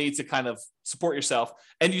enough money to kind of support yourself,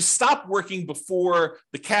 and you stop working before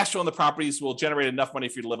the cash flow on the properties will generate enough money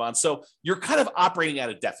for you to live on. So you're kind of operating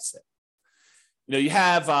at a deficit. You know, you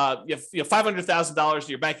have $500,000 in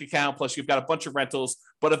your bank account, plus you've got a bunch of rentals,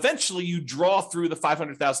 but eventually you draw through the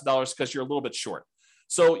 $500,000 because you're a little bit short.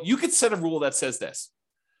 So you could set a rule that says this: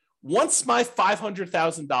 once my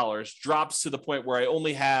 $500,000 drops to the point where I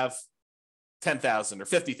only have $10,000 or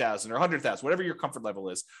 $50,000 or $100,000, whatever your comfort level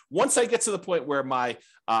is, once I get to the point where my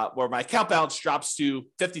account balance drops to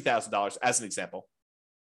 $50,000, as an example,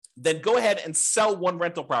 then go ahead and sell one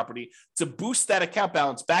rental property to boost that account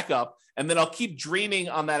balance back up. And then I'll keep draining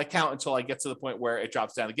on that account until I get to the point where it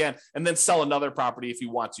drops down again, and then sell another property if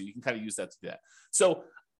you want to. You can kind of use that to do that. So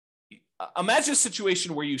imagine a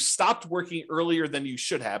situation where you stopped working earlier than you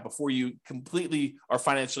should have before you completely are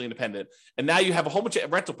financially independent. And now you have a whole bunch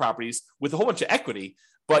of rental properties with a whole bunch of equity,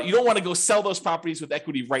 but you don't want to go sell those properties with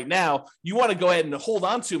equity right now. You want to go ahead and hold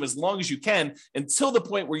on to them as long as you can until the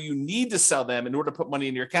point where you need to sell them in order to put money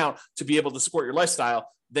in your account to be able to support your lifestyle.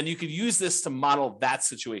 Then you could use this to model that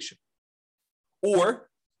situation. Or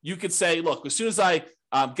you could say, look, as soon as I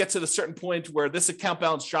get to the certain point where this account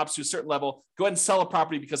balance drops to a certain level, go ahead and sell a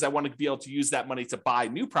property because I want to be able to use that money to buy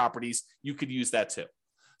new properties. You could use that too.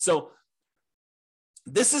 So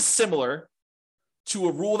this is similar to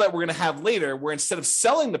a rule that we're going to have later, where instead of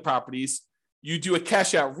selling the properties, you do a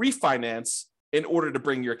cash out refinance in order to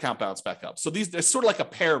bring your account balance back up. So they're sort of like a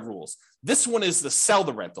pair of rules. This one is the sell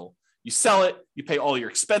the rental. You sell it, you pay all your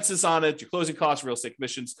expenses on it, your closing costs, real estate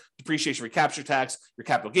commissions, depreciation, recapture tax, your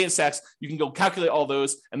capital gains tax. You can go calculate all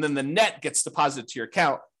those, and then the net gets deposited to your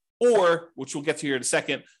account. Or, which we'll get to here in a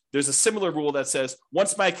second, there's a similar rule that says,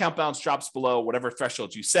 once my account balance drops below whatever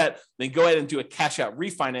threshold you set, then go ahead and do a cash out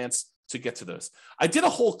refinance to get to those. I did a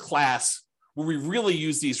whole class where we really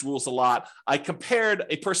use these rules a lot. I compared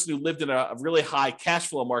a person who lived in a really high cash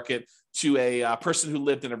flow market to a person who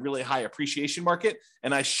lived in a really high appreciation market.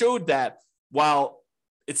 And I showed that while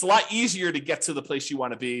it's a lot easier to get to the place you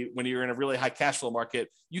want to be when you're in a really high cash flow market,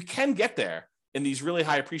 you can get there in these really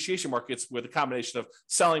high appreciation markets with a combination of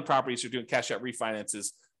selling properties or doing cash out refinances.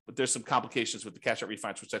 But there's some complications with the cash out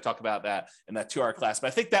refinance, which I talk about that in that 2-hour class. But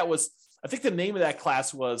I think the name of that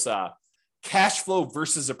class was cash flow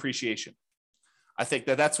versus appreciation. I think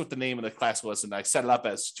that's what the name of the class was. And I set it up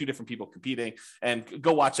as two different people competing, and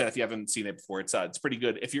go watch that if you haven't seen it before. It's pretty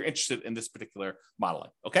good if you're interested in this particular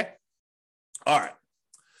modeling. Okay. All right.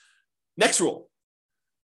 Next rule,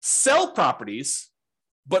 sell properties,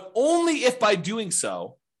 but only if by doing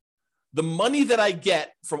so, the money that I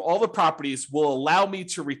get from all the properties will allow me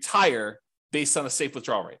to retire based on a safe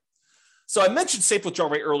withdrawal rate. So I mentioned safe withdrawal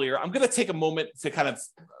rate earlier. I'm going to take a moment to kind of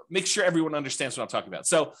make sure everyone understands what I'm talking about.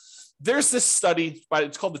 So there's this study,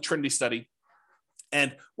 it's called the Trinity study.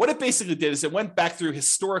 And what it basically did is it went back through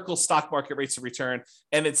historical stock market rates of return.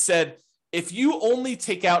 And it said, if you only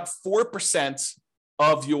take out 4%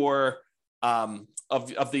 of your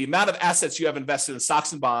of the amount of assets you have invested in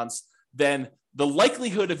stocks and bonds, then the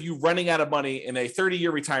likelihood of you running out of money in a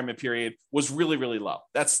 30-year retirement period was really, really low.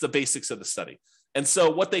 That's the basics of the study. And so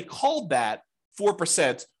what they called that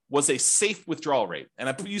 4% was a safe withdrawal rate. And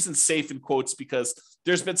I'm using safe in quotes because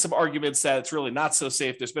there's been some arguments that it's really not so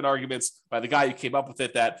safe. There's been arguments by the guy who came up with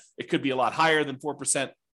it that it could be a lot higher than 4%.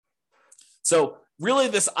 So really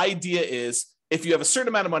this idea is if you have a certain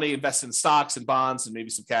amount of money invested in stocks and bonds and maybe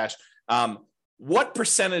some cash, what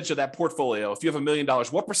percentage of that portfolio, if you have $1 million,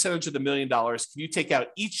 what percentage of the $1 million can you take out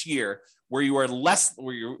each year where you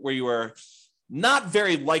are not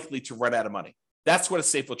very likely to run out of money? That's what a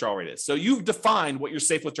safe withdrawal rate is. So you've defined what your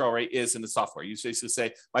safe withdrawal rate is in the software. You basically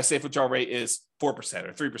say, my safe withdrawal rate is 4%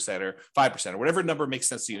 or 3% or 5% or whatever number makes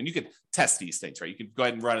sense to you. And you can test these things, right? You can go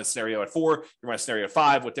ahead and run a scenario at 4, you run a scenario at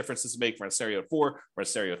 5. What difference does it make? Run a scenario at 4, run a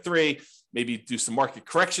scenario at 3, maybe do some market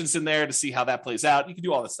corrections in there to see how that plays out. You can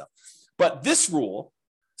do all this stuff. But this rule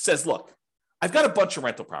says, look, I've got a bunch of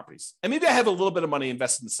rental properties, and maybe I have a little bit of money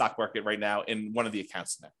invested in the stock market right now in one of the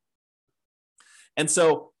accounts in there. And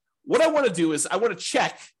so what I want to do is I want to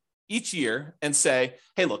check each year and say,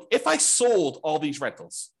 hey, look, if I sold all these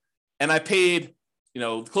rentals and I paid,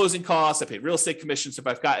 closing costs, I paid real estate commissions if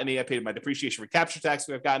I've got any, I paid my depreciation recapture tax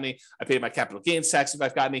if I've got any, I paid my capital gains tax if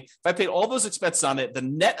I've got any. If I paid all those expenses on it, the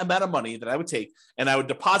net amount of money that I would take and I would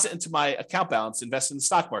deposit into my account balance, invest in the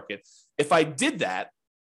stock market. If I did that,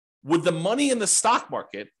 would the money in the stock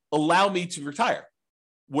market allow me to retire?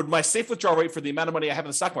 Would my safe withdrawal rate for the amount of money I have in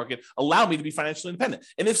the stock market allow me to be financially independent?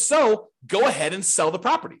 And if so, go ahead and sell the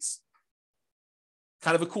properties.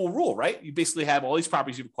 Kind of a cool rule, right? You basically have all these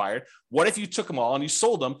properties you've acquired. What if you took them all and you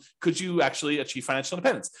sold them? Could you actually achieve financial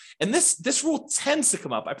independence? And this rule tends to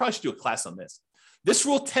come up. I probably should do a class on this. This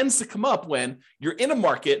rule tends to come up when you're in a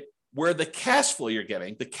market where the cash flow you're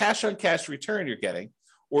getting, the cash on cash return you're getting,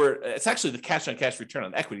 or it's actually the cash on cash return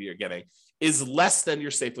on equity you're getting, is less than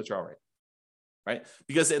your safe withdrawal rate. Right?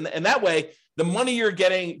 Because in that way, the money you're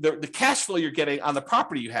getting, the cash flow you're getting on the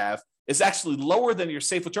property you have is actually lower than your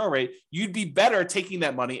safe withdrawal rate. You'd be better taking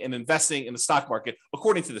that money and investing in the stock market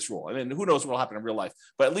according to this rule. I mean, who knows what will happen in real life,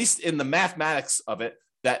 but at least in the mathematics of it,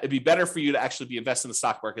 that it'd be better for you to actually be invested in the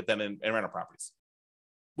stock market than in rental properties,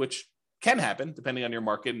 which can happen depending on your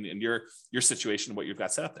market and your situation and what you've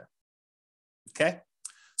got set up there. Okay.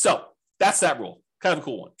 So that's that rule. Kind of a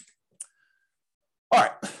cool one. All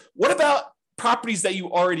right. What about properties that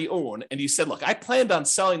you already own? And you said, look, I planned on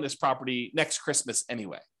selling this property next Christmas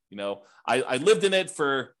anyway. I lived in it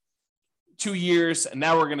for 2 years and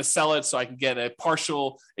now we're going to sell it so I can get a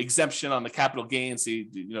partial exemption on the capital gains.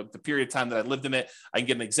 The period of time that I lived in it, I can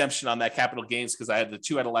get an exemption on that capital gains because I had the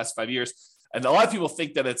 2 out of the last 5 years. And a lot of people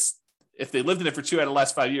think that if they lived in it for 2 out of the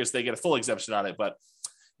last 5 years, they get a full exemption on it. But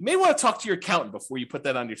you may want to talk to your accountant before you put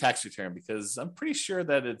that on your tax return, because I'm pretty sure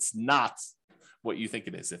that it's not what you think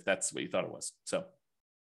it is, if that's what you thought it was. So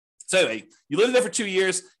anyway, you lived there for 2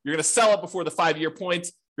 years. You're going to sell it before the 5-year point.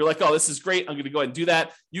 You're like, oh, this is great. I'm going to go ahead and do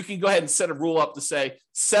that. You can go ahead and set a rule up to say,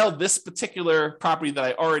 sell this particular property that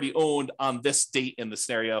I already owned on this date in the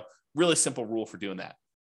scenario. Really simple rule for doing that.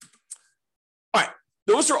 All right.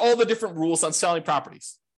 Those are all the different rules on selling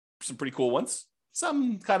properties. Some pretty cool ones.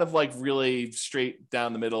 Some kind of like really straight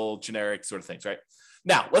down the middle, generic sort of things, right?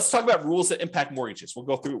 Now, let's talk about rules that impact mortgages. We'll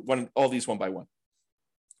go through all these one by one.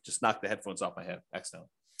 Just knock the headphones off my head accidentally.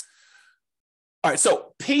 All right,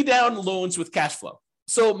 so pay down loans with cash flow.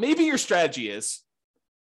 So maybe your strategy is,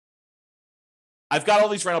 I've got all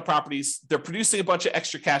these rental properties. They're producing a bunch of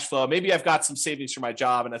extra cash flow. Maybe I've got some savings from my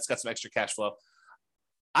job and that's got some extra cash flow.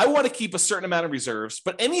 I want to keep a certain amount of reserves,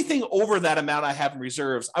 but anything over that amount I have in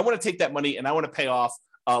reserves, I want to take that money and I want to pay off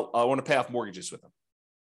mortgages with them.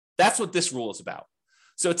 That's what this rule is about.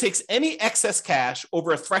 So it takes any excess cash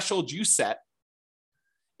over a threshold you set,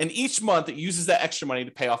 and each month it uses that extra money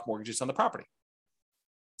to pay off mortgages on the property.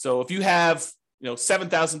 So if you have,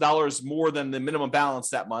 $7,000 more than the minimum balance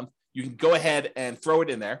that month, you can go ahead and throw it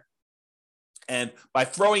in there. And by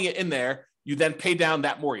throwing it in there, you then pay down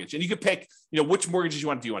that mortgage. And you can pick, which mortgages you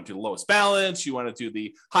want to do. You want to do the lowest balance, you want to do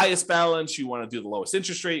the highest balance, you want to do the lowest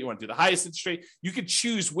interest rate, you want to do the highest interest rate. You can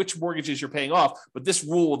choose which mortgages you're paying off, but this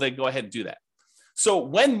rule will then go ahead and do that. So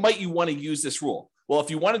when might you want to use this rule? Well, if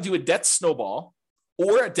you want to do a debt snowball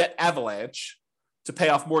or a debt avalanche to pay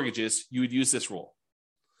off mortgages, you would use this rule.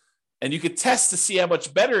 And you could test to see how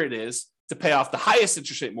much better it is to pay off the highest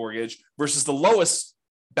interest rate mortgage versus the lowest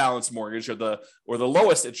balance mortgage or the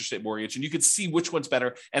lowest interest rate mortgage, and you can see which one's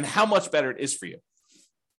better and how much better it is for you.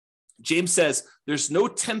 James says there's no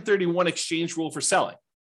 1031 exchange rule for selling.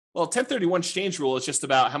 Well, 1031 exchange rule is just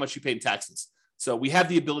about how much you pay in taxes. So we have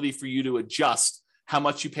the ability for you to adjust how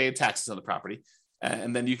much you pay in taxes on the property.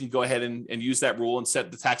 And then you can go ahead and use that rule and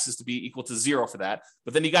set the taxes to be equal to 0 for that.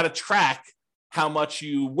 But then you got to track how much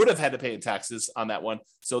you would have had to pay in taxes on that one.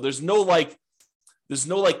 So there's no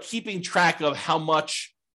keeping track of how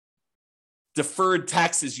much deferred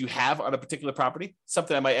taxes you have on a particular property,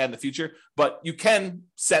 something I might add in the future, but you can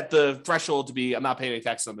set the threshold to be, I'm not paying any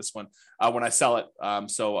taxes on this one when I sell it.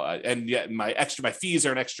 And yet my fees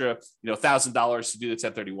are an extra, $1,000 to do the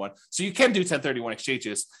 1031. So you can do 1031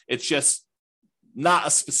 exchanges. It's just not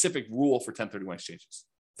a specific rule for 1031 exchanges.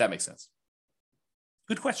 If that makes sense.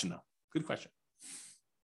 Good question though. Good question.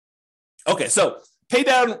 Okay. So pay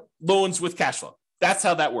down loans with cash flow. That's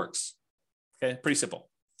how that works. Okay. Pretty simple.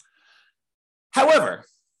 However,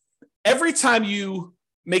 every time you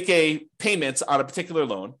make a payment on a particular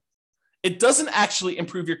loan, it doesn't actually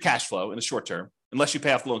improve your cash flow in the short term, unless you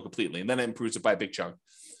pay off the loan completely, and then it improves it by a big chunk.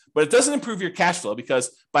 But it doesn't improve your cash flow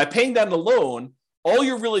because by paying down the loan, all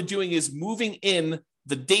you're really doing is moving in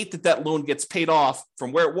the date that loan gets paid off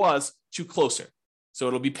from where it was to closer. So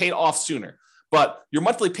it'll be paid off sooner. But your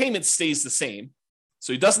monthly payment stays the same.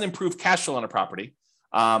 So it doesn't improve cash flow on a property.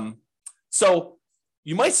 So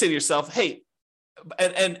you might say to yourself, hey,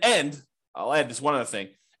 and I'll add this one other thing.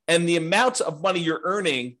 And the amount of money you're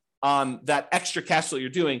earning on that extra cash flow you're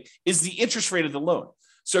doing is the interest rate of the loan.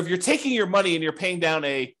 So if you're taking your money and you're paying down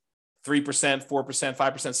a 3%, 4%, 5%,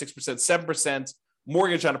 6%, 7%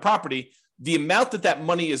 mortgage on a property, the amount that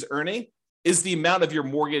money is earning is the amount of your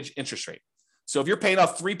mortgage interest rate. So if you're paying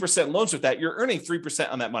off 3% loans with that, you're earning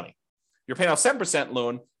 3% on that money. You're paying off 7%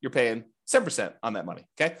 loan, you're paying 7% on that money.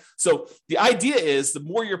 Okay. So the idea is the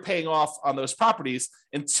more you're paying off on those properties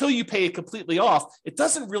until you pay it completely off, it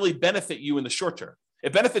doesn't really benefit you in the short term.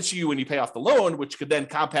 It benefits you when you pay off the loan, which could then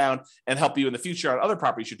compound and help you in the future on other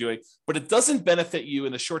properties you're doing, but it doesn't benefit you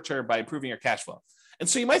in the short term by improving your cash flow. And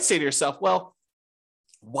so you might say to yourself, well,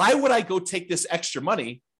 why would I go take this extra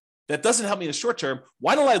money that doesn't help me in the short term?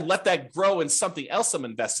 Why don't I let that grow in something else I'm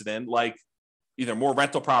invested in, like either more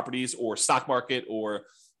rental properties or stock market or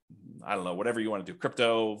I don't know, whatever you want to do,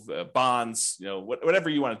 crypto, bonds, whatever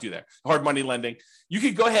you want to do there, hard money lending. You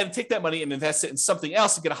could go ahead and take that money and invest it in something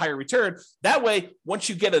else to get a higher return. That way, once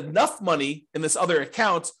you get enough money in this other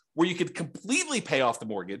account where you could completely pay off the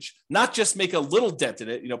mortgage, not just make a little dent in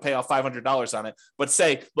it, pay off $500 on it, but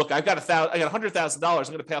say, look, I got $100,000. I'm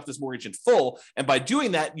going to pay off this mortgage in full. And by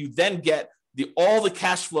doing that, you then get all the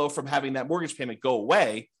cash flow from having that mortgage payment go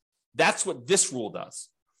away. That's what this rule does.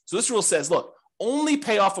 So this rule says, look, only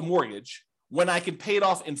pay off a mortgage when I can pay it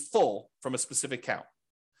off in full from a specific account.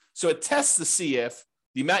 So it tests to see if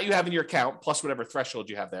the amount you have in your account plus whatever threshold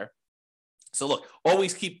you have there. So look,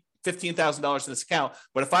 always keep $15,000 in this account.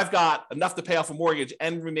 But if I've got enough to pay off a mortgage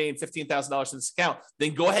and remain $15,000 in this account,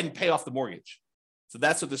 then go ahead and pay off the mortgage. So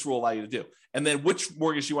that's what this rule allows you to do. And then which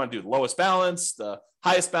mortgage you want to do, the lowest balance, the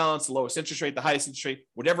highest balance, the lowest interest rate, the highest interest rate,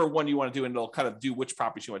 whatever one you want to do, and it'll kind of do which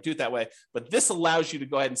properties you want to do it that way. But this allows you to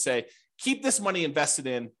go ahead and say, keep this money invested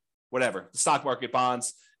in whatever, the stock market,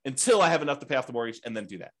 bonds, until I have enough to pay off the mortgage, and then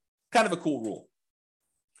do that. Kind of a cool rule.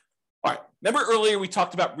 All right. Remember earlier we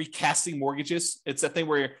talked about recasting mortgages? It's that thing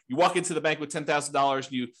where you walk into the bank with $10,000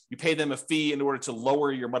 and you pay them a fee in order to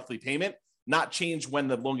lower your monthly payment, not change when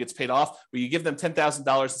the loan gets paid off, but you give them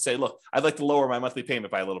 $10,000 and say, look, I'd like to lower my monthly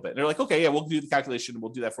payment by a little bit. And they're like, okay, yeah, we'll do the calculation.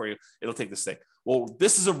 We'll do that for you. It'll take this thing. Well,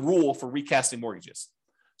 this is a rule for recasting mortgages.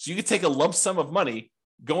 So you could take a lump sum of money,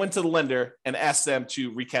 go into the lender and ask them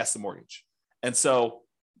to recast the mortgage. And so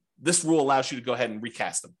this rule allows you to go ahead and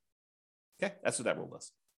recast them. Okay, that's what that rule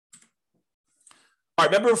does. All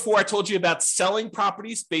right, remember before I told you about selling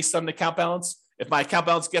properties based on the account balance? If my account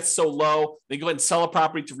balance gets so low, then go ahead and sell a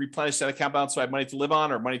property to replenish that account balance so I have money to live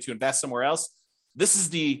on or money to invest somewhere else. This is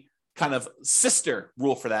the kind of sister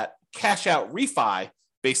rule for that, cash out refi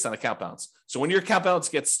based on account balance. So when your account balance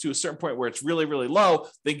gets to a certain point where it's really, really low,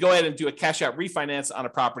 then go ahead and do a cash out refinance on a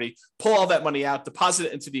property, pull all that money out, deposit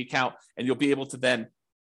it into the account, and you'll be able to then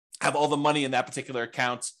have all the money in that particular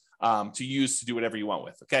account to use to do whatever you want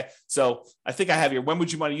with. Okay. So I think I have here, when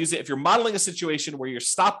would you want to use it? If you're modeling a situation where you're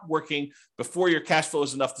stopped working before your cash flow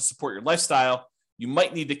is enough to support your lifestyle, you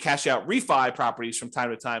might need to cash out refi properties from time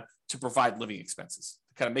to time to provide living expenses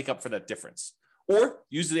to kind of make up for that difference. Or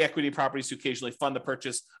use the equity properties to occasionally fund the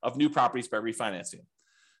purchase of new properties by refinancing.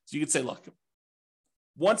 So you could say, look,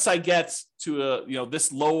 once I get to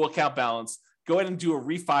this low account balance, go ahead and do a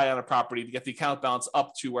refi on a property to get the account balance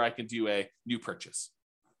up to where I can do a new purchase.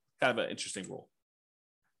 Kind of an interesting rule.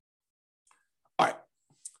 All right.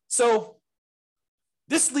 So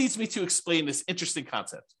this leads me to explain this interesting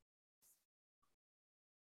concept.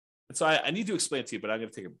 And so I need to explain it to you, but I'm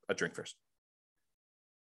going to take a drink first.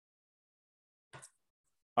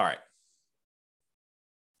 All right.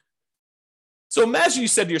 So imagine you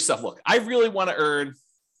said to yourself, look, I really want to earn,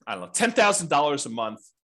 $10,000 a month.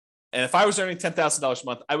 And if I was earning $10,000 a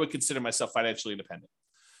month, I would consider myself financially independent,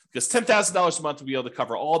 because $10,000 a month would be able to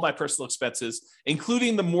cover all my personal expenses,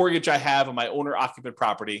 including the mortgage I have on my owner-occupant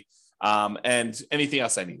property, and anything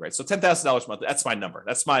else I need, right? So $10,000 a month, that's my number.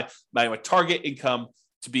 That's my target income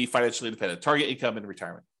to be financially independent, target income in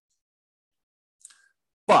retirement.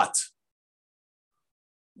 But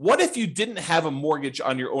what if you didn't have a mortgage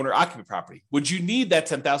on your owner-occupant property? Would you need that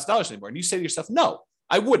 $10,000 anymore? And you say to yourself, no,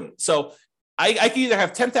 I wouldn't. So I can either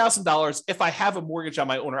have $10,000 if I have a mortgage on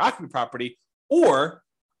my owner-occupant property, or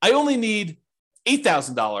I only need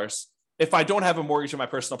 $8,000 if I don't have a mortgage on my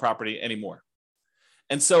personal property anymore.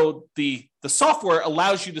 And so the software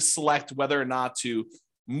allows you to select whether or not to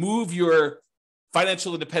move your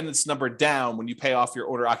financial independence number down when you pay off your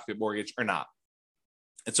owner-occupant mortgage or not.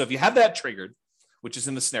 And so if you have that triggered, which is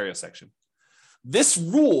in the scenario section, this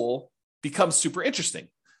rule becomes super interesting,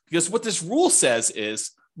 because what this rule says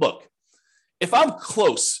is, look, if I'm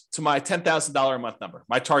close to my $10,000 a month number,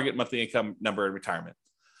 my target monthly income number in retirement,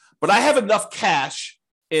 but I have enough cash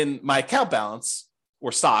in my account balance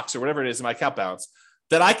or stocks or whatever it is in my account balance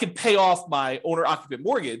that I could pay off my owner-occupant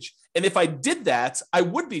mortgage, and if I did that, I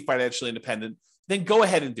would be financially independent, then go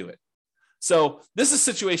ahead and do it. So this is a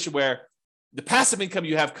situation where the passive income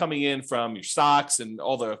you have coming in from your stocks and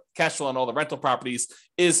all the cash flow and all the rental properties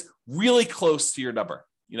is really close to your number.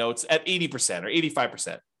 It's at 80% or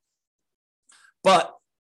 85%. But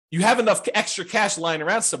you have enough extra cash lying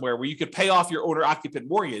around somewhere where you could pay off your owner-occupant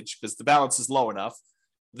mortgage because the balance is low enough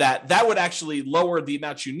that would actually lower the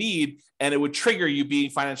amount you need, and it would trigger you being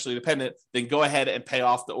financially independent. Then go ahead and pay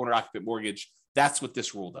off the owner-occupant mortgage. That's what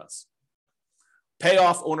this rule does. Pay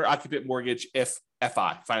off owner-occupant mortgage if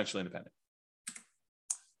FI, financially independent.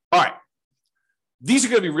 All right. These are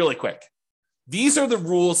going to be really quick. These are the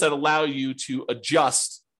rules that allow you to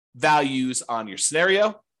adjust values on your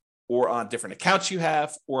scenario, or on different accounts you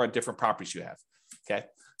have, or on different properties you have. Okay.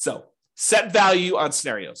 So set value on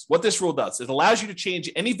scenarios. What this rule does, it allows you to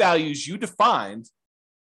change any values you defined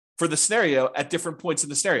for the scenario at different points in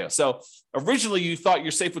the scenario. So originally you thought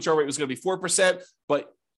your safe withdrawal rate was going to be 4%,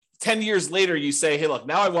 but 10 years later you say, hey, look,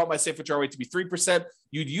 now I want my safe withdrawal rate to be 3%.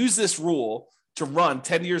 You'd use this rule to run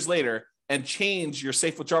 10 years later and change your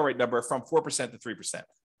safe withdrawal rate number from 4% to 3%,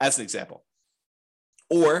 as an example.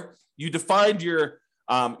 Or you defined your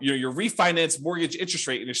refinance mortgage interest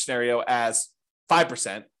rate in your scenario as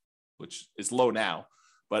 5%, which is low now,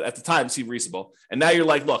 but at the time seemed reasonable. And now you're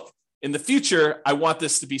like, look, in the future, I want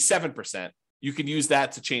this to be 7%. You can use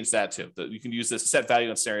that to change that too. You can use this set value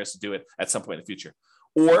on scenarios to do it at some point in the future.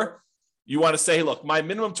 Or you want to say, hey, look, my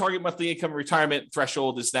minimum target monthly income retirement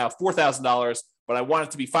threshold is now $4,000, but I want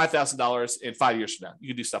it to be $5,000 in 5 years from now. You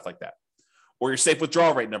can do stuff like that. Or your safe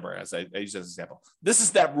withdrawal rate number, as I use as an example. This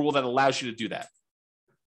is that rule that allows you to do that.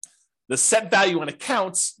 The set value on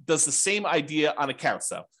accounts does the same idea on accounts,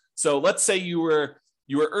 though. So let's say you were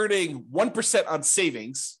earning 1% on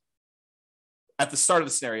savings at the start of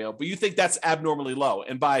the scenario, but you think that's abnormally low.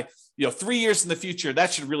 And by 3 years in the future,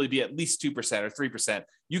 that should really be at least 2% or 3%.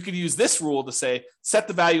 You could use this rule to say, set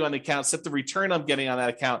the value on the account, set the return I'm getting on that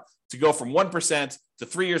account to go from 1% to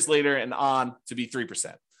 3 years later and on to be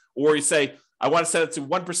 3%. Or you say, I want to set it to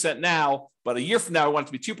 1% now, but a year from now, I want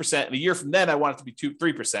it to be 2%. And a year from then, I want it to be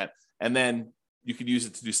 3%. And then you could use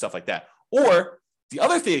it to do stuff like that. Or the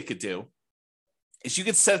other thing it could do is you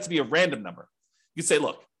could set it to be a random number. You could say,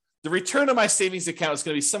 look, the return on my savings account is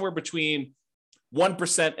going to be somewhere between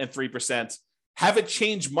 1% and 3%. Have it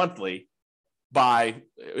change monthly by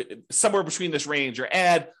somewhere between this range, or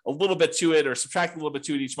add a little bit to it or subtract a little bit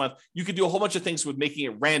to it each month. You could do a whole bunch of things with making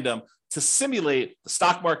it random to simulate the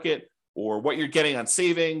stock market, or what you're getting on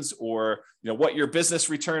savings, or what your business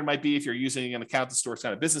return might be if you're using an account to store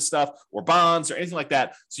kind of business stuff, or bonds, or anything like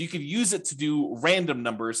that. So you could use it to do random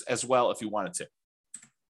numbers as well if you wanted to.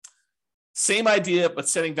 Same idea, but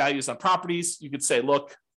setting values on properties. You could say,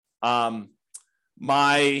 look,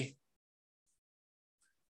 my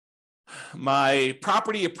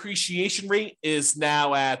property appreciation rate is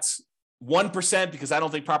now at 1% because I don't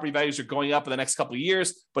think property values are going up in the next couple of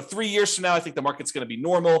years. But 3 years from now, I think the market's going to be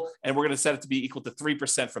normal, and we're going to set it to be equal to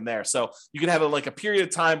 3% from there. So you can have a period of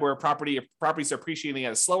time where properties are appreciating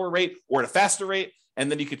at a slower rate or at a faster rate, and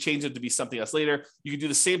then you could change it to be something else later. You could do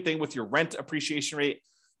the same thing with your rent appreciation rate.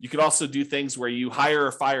 You could also do things where you hire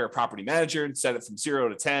or fire a property manager and set it from 0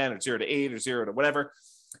 to 10 or 0 to 8 or 0 to whatever.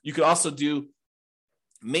 You could also do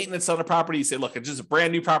maintenance on a property. You say, look, it's just a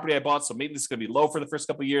brand new property I bought, so maintenance is going to be low for the first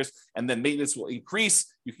couple of years, and then maintenance will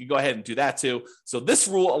increase. You can go ahead and do that too. So this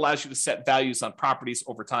rule allows you to set values on properties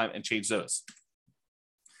over time and change those.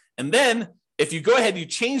 And then if you go ahead and you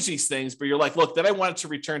change these things, but you're like, look, then I want it to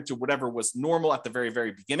return to whatever was normal at the very,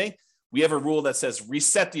 very beginning, we have a rule that says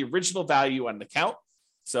reset the original value on an account.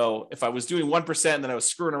 So if I was doing 1% and then I was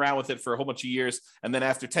screwing around with it for a whole bunch of years, and then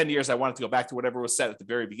after 10 years, I wanted to go back to whatever was set at the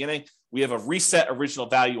very beginning, we have a reset original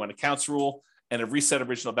value on accounts rule and a reset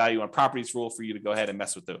original value on properties rule for you to go ahead and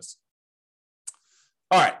mess with those.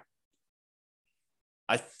 All right.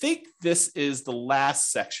 I think this is the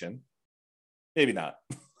last section. Maybe not.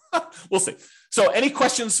 We'll see. So any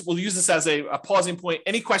questions? We'll use this as a pausing point.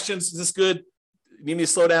 Any questions? Is this good? You need me to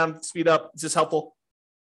slow down, speed up? Is this helpful?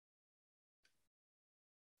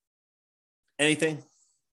 Anything?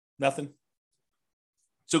 Nothing?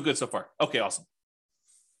 So good so far. Okay, awesome.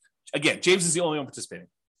 Again, James is the only one participating.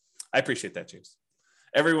 I appreciate that, James.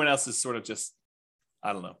 Everyone else is sort of just,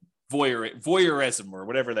 I don't know, voyeurism or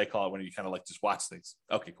whatever they call it when you kind of like just watch things.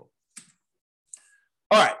 Okay, cool.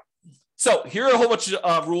 All right. So here are a whole bunch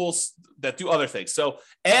of rules that do other things. So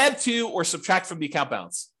add to or subtract from the account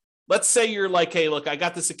balance. Let's say you're like, hey, look, I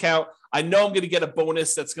got this account. I know I'm going to get a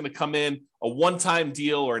bonus that's going to come in, a one-time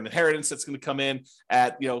deal or an inheritance that's going to come in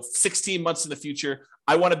at 16 months in the future.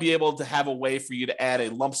 I want to be able to have a way for you to add a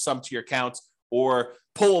lump sum to your account or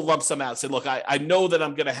pull a lump sum out and say, look, I know that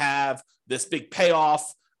I'm going to have this big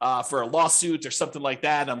payoff for a lawsuit or something like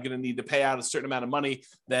that. I'm going to need to pay out a certain amount of money.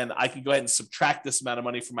 Then I can go ahead and subtract this amount of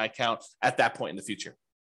money from my account at that point in the future.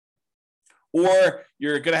 Or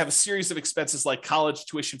you're going to have a series of expenses like college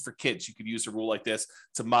tuition for kids. You could use a rule like this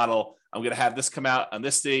to model, I'm going to have this come out on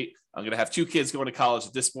this date. I'm going to have 2 kids going to college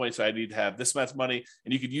at this point, so I need to have this much money.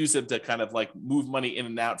 And you could use them to kind of like move money in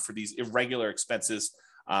and out for these irregular expenses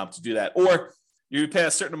to do that. Or you pay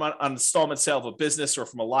a certain amount on installment sale of a business or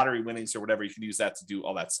from a lottery winnings or whatever. You can use that to do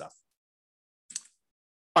all that stuff.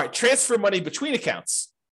 All right, transfer money between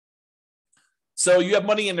accounts. So you have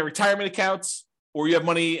money in the retirement accounts, or you have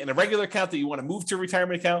money in a regular account that you want to move to a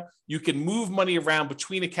retirement account. You can move money around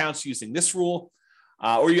between accounts using this rule.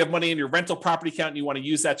 Or you have money in your rental property account and you want to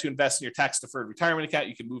use that to invest in your tax-deferred retirement account.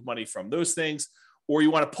 You can move money from those things. Or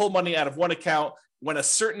you want to pull money out of one account when a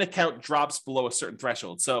certain account drops below a certain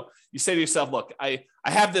threshold. So you say to yourself, look, I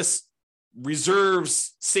have this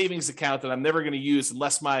reserves savings account that I'm never going to use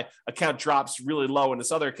unless my account drops really low in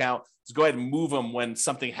this other account. So go ahead and move them when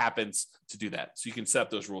something happens to do that. So you can set up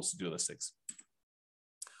those rules to do those things.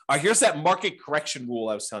 All right, here's that market correction rule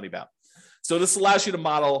I was telling you about. So this allows you to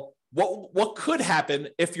model what could happen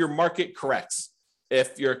if your market corrects.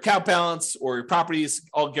 If your account balance or your properties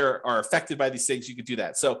all are affected by these things, you could do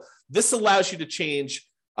that. So this allows you to change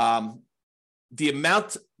the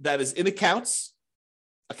amount that is in accounts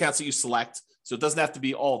that you select. So it doesn't have to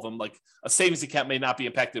be all of them. Like a savings account may not be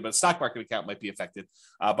affected, but a stock market account might be affected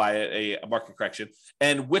by a market correction.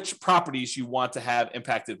 And which properties you want to have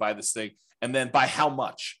impacted by this thing, and then by how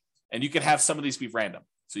much. And you can have some of these be random.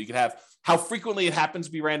 So you can have how frequently it happens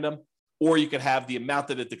be random, or you can have the amount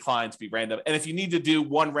that it declines be random. And if you need to do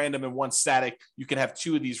one random and one static, you can have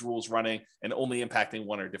 2 of these rules running and only impacting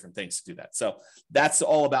one or different things to do that. So that's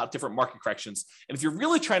all about different market corrections. And if you're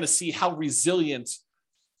really trying to see how resilient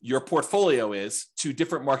your portfolio is to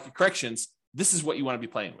different market corrections, this is what you want to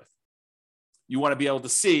be playing with. You want to be able to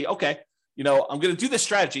see, okay, I'm going to do this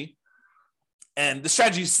strategy. And the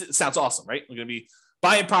strategy sounds awesome, right? I'm going to be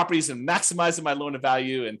buying properties and maximizing my loan to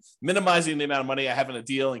value and minimizing the amount of money I have in a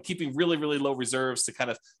deal and keeping really, really low reserves to kind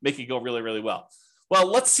of make it go really, really well. Well,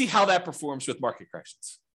 let's see how that performs with market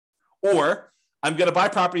corrections. Or I'm going to buy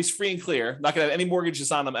properties free and clear, not going to have any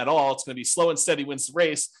mortgages on them at all. It's going to be slow and steady wins the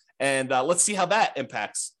race. And let's see how that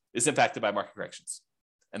is impacted by market corrections.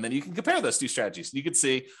 And then you can compare those 2 strategies. And you can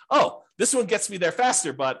see, oh, this one gets me there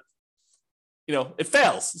faster, but it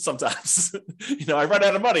fails sometimes. I run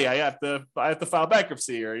out of money. I have to file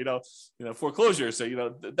bankruptcy or, foreclosure.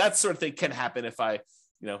 So, that sort of thing can happen if I,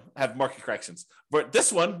 have market corrections. But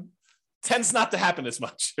this one, tends not to happen as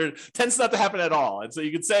much, or tends not to happen at all. And so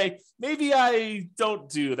you could say, maybe I don't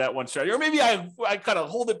do that one strategy, or maybe I kind of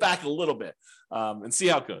hold it back a little bit and see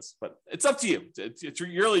how it goes. But it's up to you. It's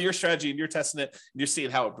really your strategy, and you're testing it, and you're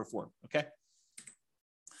seeing how it performs. Okay.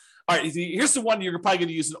 All right, here's the one you're probably going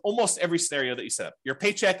to use in almost every scenario that you set up: your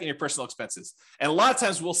paycheck and your personal expenses. And a lot of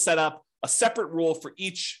times we'll set up a separate rule for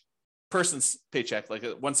each person's paycheck, like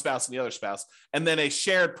one spouse and the other spouse, and then a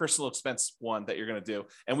shared personal expense one that you're going to do.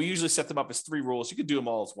 And we usually set them up as 3 rules. You could do them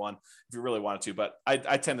all as one if you really wanted to, but I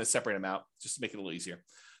tend to separate them out just to make it a little easier.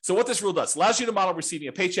 So what this rule does, allows you to model receiving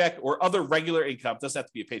a paycheck or other regular income. It doesn't have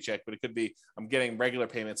to be a paycheck, but it could be, I'm getting regular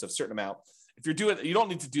payments of a certain amount. If you're doing, you don't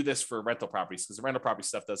need to do this for rental properties, because the rental property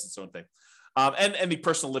stuff does its own thing. And any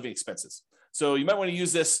personal living expenses. So you might want to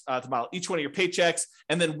use this to model each one of your paychecks,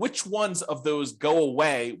 and then which ones of those go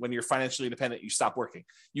away when you're financially independent, you stop working.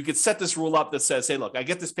 You could set this rule up that says, hey, look, I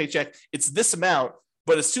get this paycheck, it's this amount,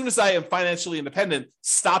 but as soon as I am financially independent,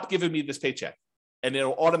 stop giving me this paycheck. And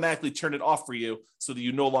it'll automatically turn it off for you so that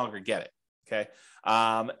you no longer get it, okay?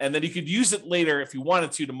 And then you could use it later if you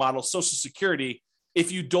wanted to model Social Security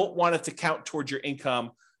if you don't want it to count towards your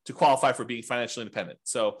income to qualify for being financially independent.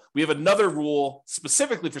 So we have another rule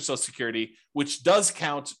specifically for Social Security, which does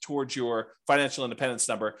count towards your financial independence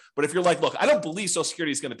number. But if you're like, look, I don't believe Social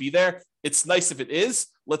Security is going to be there, it's nice if it is.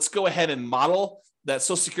 Let's go ahead and model that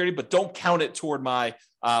Social Security, but don't count it toward my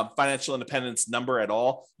financial independence number at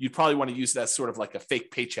all. You'd probably want to use that sort of like a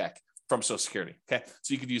fake paycheck from Social Security. Okay.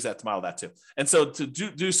 So you could use that to model that too. And so to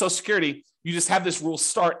do Social Security, you just have this rule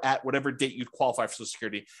start at whatever date you'd qualify for Social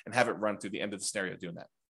Security and have it run through the end of the scenario doing that.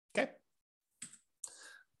 Okay.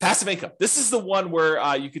 Passive income. This is the one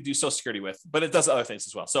where you could do Social Security with, but it does other things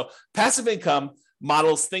as well. So passive income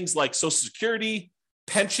models things like Social Security,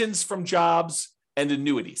 pensions from jobs, and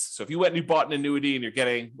annuities. So if you went and you bought an annuity and you're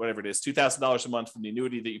getting whatever it is, $2,000 a month from the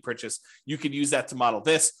annuity that you purchased, you could use that to model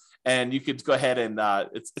this. And you could go ahead and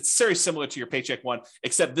it's very similar to your paycheck one,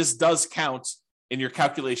 except this does count in your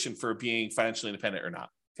calculation for being financially independent or not.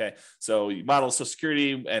 Okay, so you model Social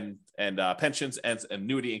Security and pensions and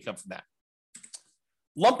annuity income from that.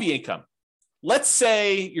 Lumpy income. Let's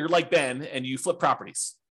say you're like Ben and you flip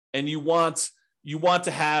properties, and you want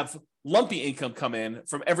to have lumpy income come in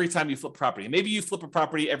from every time you flip property. Maybe you flip a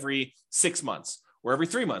property every 6 months, or every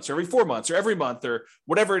 3 months, or every 4 months, or every month, or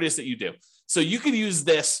whatever it is that you do. So you could use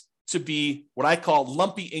this to be what I call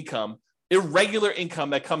lumpy income, irregular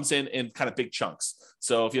income that comes in kind of big chunks.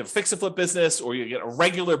 So if you have a fix and flip business, or you get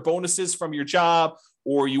regular bonuses from your job,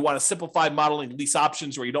 or you want to simplify modeling lease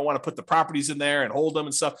options where you don't want to put the properties in there and hold them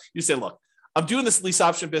and stuff, you say, look, I'm doing this lease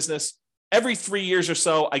option business. Every 3 years or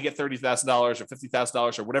so, I get $30,000 or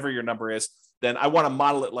 $50,000 or whatever your number is. Then I want to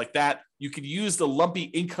model it like that. You could use the lumpy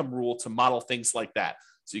income rule to model things like that.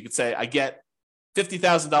 So you could say, I get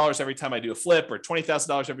 $50,000 every time I do a flip, or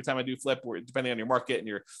 $20,000 every time I do a flip, or depending on your market and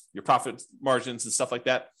your profit margins and stuff like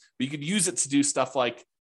that. But you could use it to do stuff like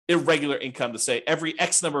irregular income, to say every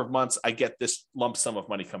X number of months, I get this lump sum of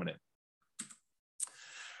money coming in.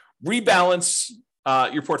 Rebalance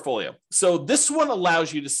your portfolio. So this one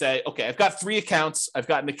allows you to say, okay, I've got 3 accounts. I've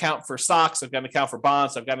got an account for stocks. I've got an account for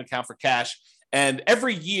bonds. I've got an account for cash. And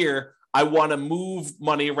every year I want to move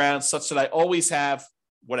money around such that I always have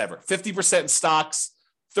whatever, 50% in stocks,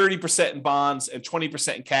 30% in bonds, and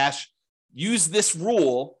 20% in cash. Use this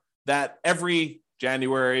rule that every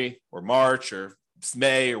January or March or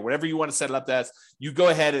May or whatever you want to set it up as, you go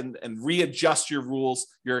ahead and readjust your rules,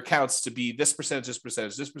 your accounts to be this percentage, this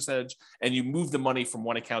percentage, this percentage, and you move the money from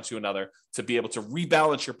one account to another to be able to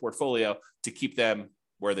rebalance your portfolio to keep them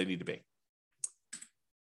where they need to be.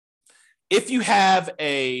 If you have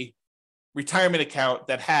a retirement account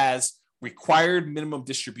that has required minimum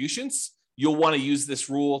distributions, you'll want to use this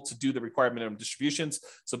rule to do the required minimum distributions.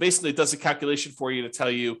 So basically it does a calculation for you to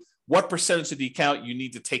tell you what percentage of the account you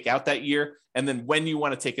need to take out that year, and then when you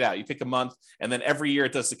want to take it out. You pick a month, and then every year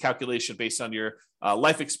it does the calculation based on your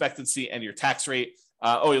life expectancy and your tax rate.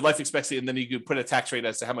 Your life expectancy, and then you could put a tax rate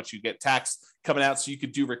as to how much you get taxed coming out, so you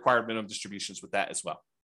could do required minimum distributions with that as well.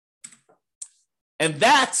 And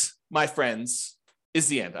that, my friends, is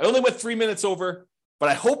the end. I only went 3 minutes over, but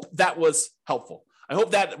I hope that was helpful. I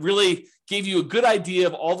hope that really gave you a good idea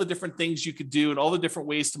of all the different things you could do and all the different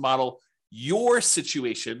ways to model your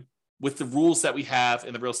situation with the rules that we have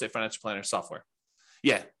in the Real Estate Financial Planner software.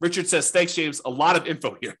 Yeah, Richard says, thanks, James. A lot of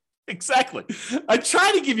info here. Exactly. I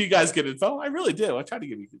try to give you guys good info. I really do. I try to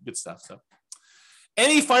give you good stuff. So,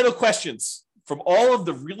 any final questions from all of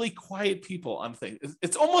the really quiet people on things?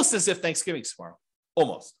 It's almost as if Thanksgiving's tomorrow.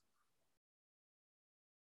 Almost.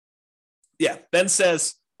 Yeah, Ben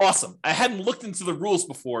says, awesome. I hadn't looked into the rules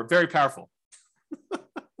before. Very powerful.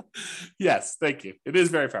 Yes, thank you. It is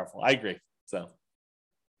very powerful. I agree. So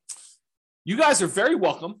you guys are very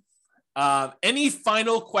welcome. Any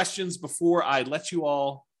final questions before I let you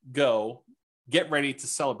all go? Get ready to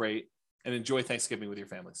celebrate and enjoy Thanksgiving with your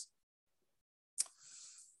families.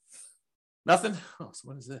 Nothing? Oh, so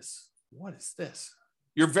what is this? What is this?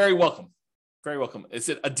 You're very welcome. Very welcome. Is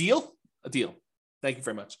it a deal? A deal. Thank you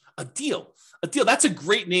very much. A deal. A deal. That's a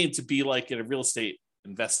great name to be like in a real estate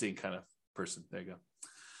investing kind of person. There you go.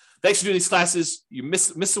 Thanks for doing these classes. You miss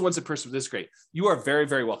the ones in person. This is great. You are very,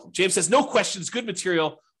 very welcome. James says, no questions, good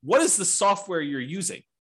material. What is the software you're using?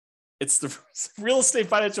 It's the Real Estate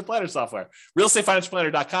Financial Planner software,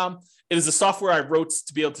 realestatefinancialplanner.com. It is the software I wrote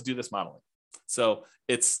to be able to do this modeling. So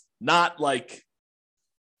it's not like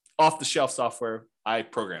off-the-shelf software. I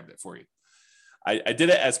programmed it for you. I did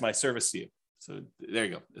it as my service to you. So there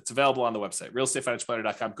you go. It's available on the website,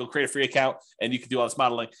 realestatefinancialplanner.com. Go create a free account and you can do all this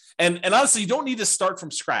modeling. And honestly, you don't need to start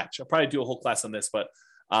from scratch. I'll probably do a whole class on this, but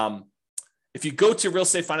if you go to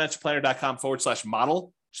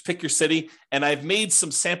realestatefinancialplanner.com/model, just pick your city. And I've made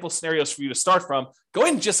some sample scenarios for you to start from. Go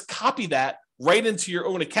ahead and just copy that right into your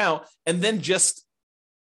own account and then just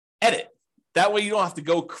edit. That way you don't have to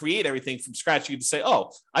go create everything from scratch. You can say,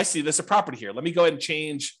 oh, I see there's a property here. Let me go ahead and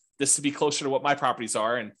change this to be closer to what my properties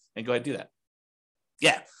are and go ahead and do that.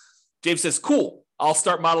 Yeah. James says, cool. I'll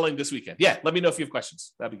start modeling this weekend. Yeah. Let me know if you have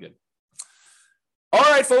questions. That'd be good. All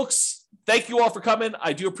right, folks. Thank you all for coming.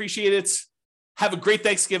 I do appreciate it. Have a great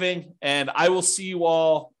Thanksgiving, and I will see you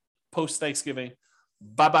all post-Thanksgiving.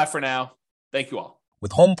 Bye-bye for now. Thank you all.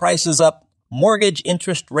 With home prices up, mortgage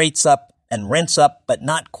interest rates up, and rents up, but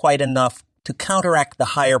not quite enough to counteract the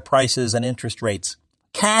higher prices and interest rates,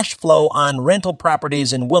 cash flow on rental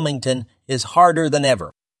properties in Wilmington is harder than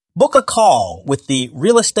ever. Book a call with the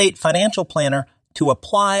Real Estate Financial Planner to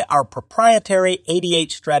apply our proprietary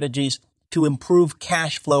 88 strategies to improve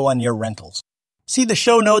cash flow on your rentals. See the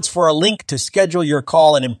show notes for a link to schedule your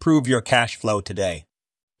call and improve your cash flow today.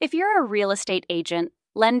 If you're a real estate agent,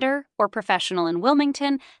 lender, or professional in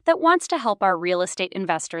Wilmington that wants to help our real estate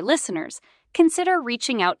investor listeners, consider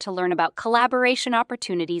reaching out to learn about collaboration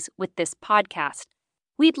opportunities with this podcast.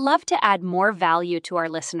 We'd love to add more value to our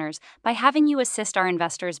listeners by having you assist our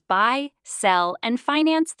investors buy, sell, and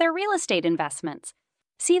finance their real estate investments.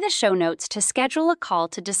 See the show notes to schedule a call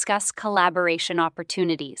to discuss collaboration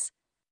opportunities.